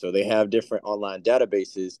listings. So they have different online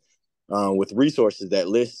databases with resources that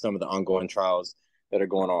list some of the ongoing trials that are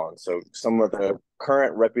going on. So some of the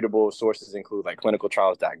current reputable sources include like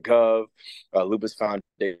clinicaltrials.gov, Lupus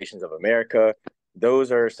Foundations of America. Those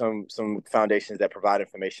are some foundations that provide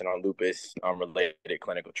information on lupus related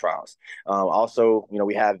clinical trials. Also,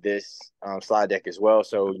 we have this slide deck as well.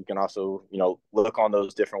 So you can also, look on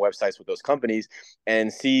those different websites with those companies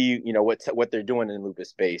and see, what they're doing in lupus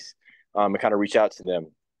space and kind of reach out to them.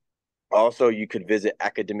 Also, you could visit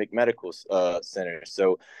academic medical centers.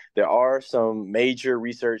 So there are some major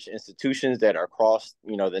research institutions that are across,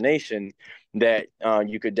 the nation that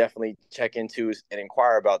you could definitely check into and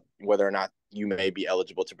inquire about whether or not you may be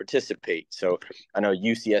eligible to participate. So I know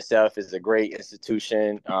UCSF is a great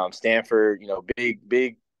institution. Stanford,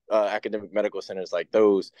 big academic medical centers like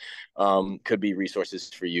those could be resources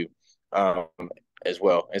for you. As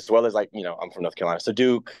well as like, I'm from North Carolina. So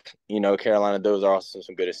Duke, Carolina, those are also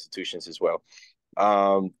some good institutions as well.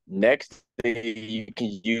 Next, you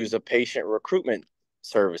can use a patient recruitment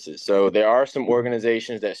services. So there are some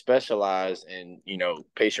organizations that specialize in,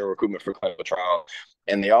 patient recruitment for clinical trials.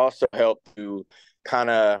 And they also help to kind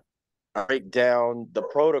of break down the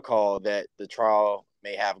protocol that the trial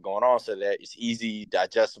may have going on so that it's easy,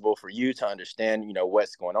 digestible for you to understand,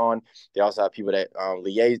 what's going on. They also have people that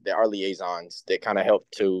there are liaisons that kind of help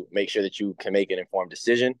to make sure that you can make an informed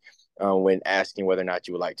decision when asking whether or not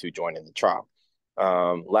you would like to join in the trial.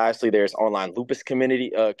 Lastly, there's online lupus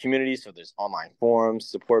communities. So there's online forums,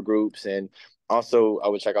 support groups, and also I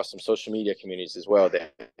would check out some social media communities as well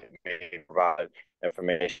that may provide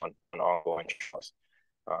information on ongoing trials.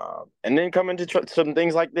 And then come into some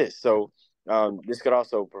things like this. So this could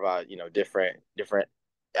also provide, different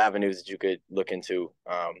avenues that you could look into.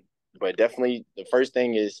 But definitely the first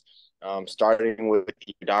thing is starting with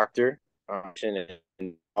your doctor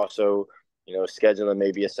and also, scheduling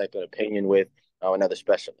maybe a second opinion with another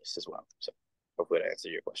specialist as well. So hopefully that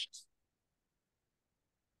answers your questions.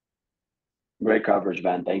 Great coverage,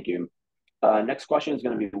 Ben. Thank you. Next question is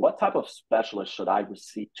going to be, what type of specialist should I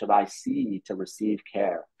see to receive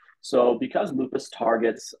care? So because lupus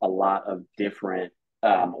targets a lot of different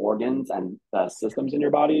organs and systems in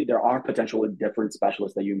your body, there are potentially different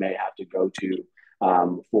specialists that you may have to go to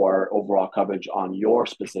for overall coverage on your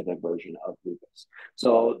specific version of lupus.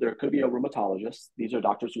 So there could be a rheumatologist. These are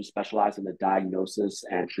doctors who specialize in the diagnosis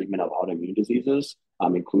and treatment of autoimmune diseases,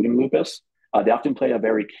 including lupus. They often play a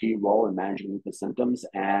very key role in managing lupus symptoms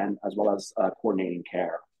and as well as coordinating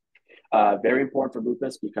care. Very important for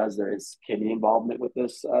lupus because there is kidney involvement with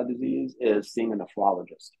this disease is seeing a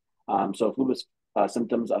nephrologist. So if lupus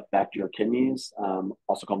symptoms affect your kidneys,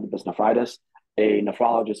 also called lupus nephritis, a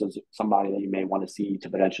nephrologist is somebody that you may want to see to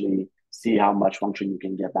potentially see how much function you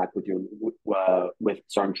can get back with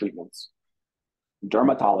certain treatments.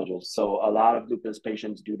 Dermatologists. So a lot of lupus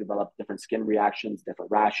patients do develop different skin reactions,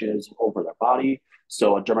 different rashes over their body.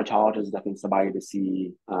 So a dermatologist is definitely somebody to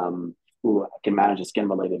see who can manage the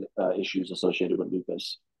skin-related issues associated with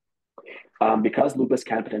lupus. Because lupus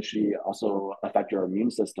can potentially also affect your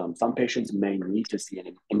immune system, some patients may need to see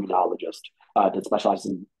an immunologist that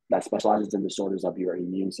specializes in disorders of your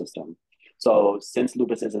immune system. So since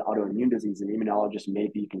lupus is an autoimmune disease, an immunologist may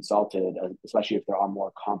be consulted, especially if there are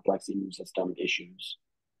more complex immune system issues.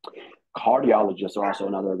 Cardiologists are also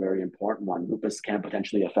another very important one. Lupus can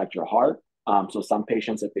potentially affect your heart. So some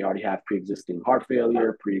patients, if they already have pre-existing heart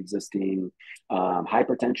failure, pre-existing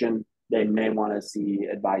hypertension, they may want to see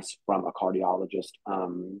advice from a cardiologist,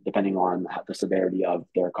 depending on the severity of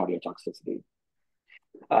their cardiotoxicity.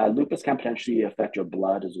 Lupus can potentially affect your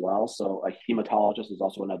blood as well. So a hematologist is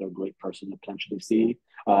also another great person to potentially see.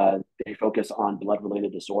 They focus on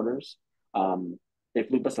blood-related disorders. If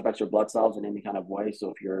lupus affects your blood cells in any kind of way,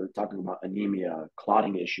 so if you're talking about anemia,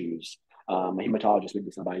 clotting issues, a hematologist would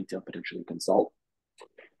be somebody to potentially consult.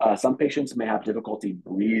 Some patients may have difficulty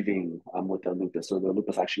breathing with their lupus, so their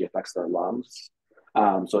lupus actually affects their lungs.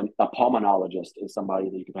 So a pulmonologist is somebody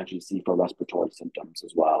that you can potentially see for respiratory symptoms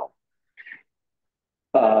as well.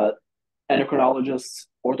 Endocrinologists,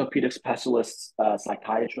 orthopedic specialists,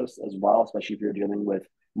 psychiatrists as well, especially if you're dealing with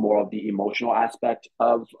more of the emotional aspect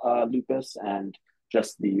of lupus and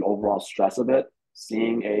just the overall stress of it.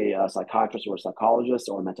 Seeing a psychiatrist or a psychologist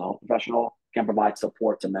or a mental health professional can provide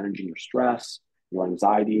support to managing your stress, your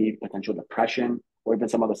anxiety, potential depression, or even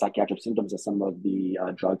some of the psychiatric symptoms that some of the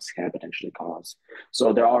drugs can potentially cause.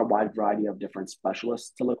 So there are a wide variety of different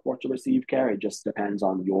specialists to look for to receive care. It just depends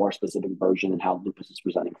on your specific version and how lupus is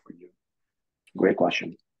presenting for you. Great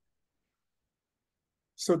question.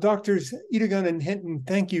 So Doctors Edogun and Hinton,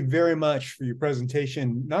 thank you very much for your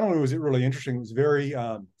presentation. Not only was it really interesting, it was very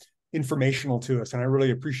informational to us, and I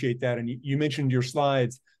really appreciate that. And you mentioned your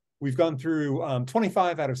slides. We've gone through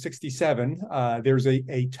 25 out of 67. There's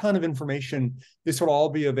a ton of information. This will all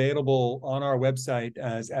be available on our website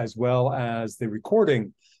as well as the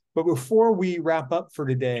recording. But before we wrap up for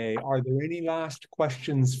today, are there any last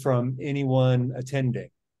questions from anyone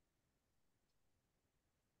attending?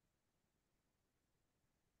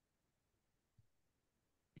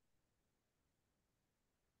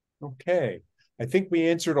 Okay, I think we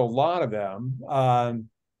answered a lot of them.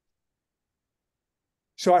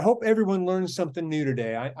 So I hope everyone learned something new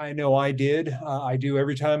today. I know I did. I do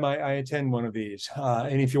every time I attend one of these.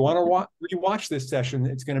 And if you want to rewatch this session,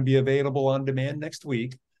 it's going to be available on demand next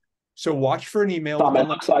week. So watch for an email. Tom, it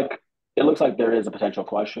looks like there is a potential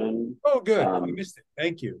question. Oh, good. I missed it.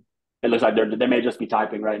 Thank you. It looks like they may just be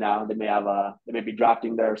typing right now. They may be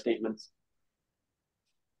drafting their statements.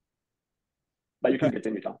 But you can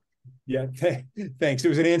continue, Tom. Yeah, thanks. It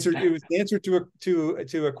was an answer. It was an answer to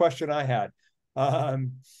a question I had.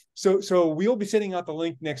 So we'll be sending out the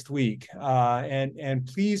link next week, and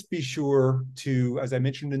please be sure to, as I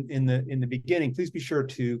mentioned in the beginning, please be sure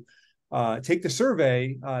to take the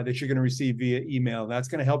survey that you're going to receive via email. That's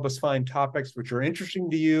going to help us find topics which are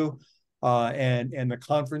interesting to you, and the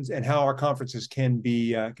conference and how our conferences can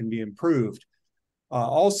be improved.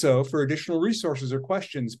 Also, for additional resources or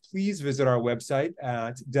questions, please visit our website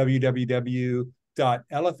at www.lfnc.org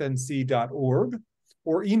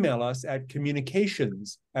or email us at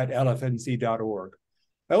communications@lfnc.org.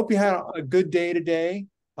 I hope you had a good day today.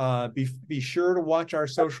 Be sure to watch our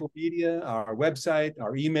social media, our website,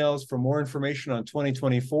 our emails for more information on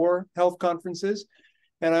 2024 health conferences.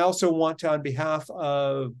 And I also want to, on behalf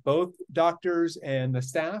of both doctors and the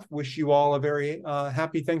staff, wish you all a very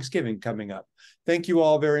happy Thanksgiving coming up. Thank you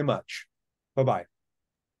all very much. Bye-bye.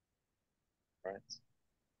 All right.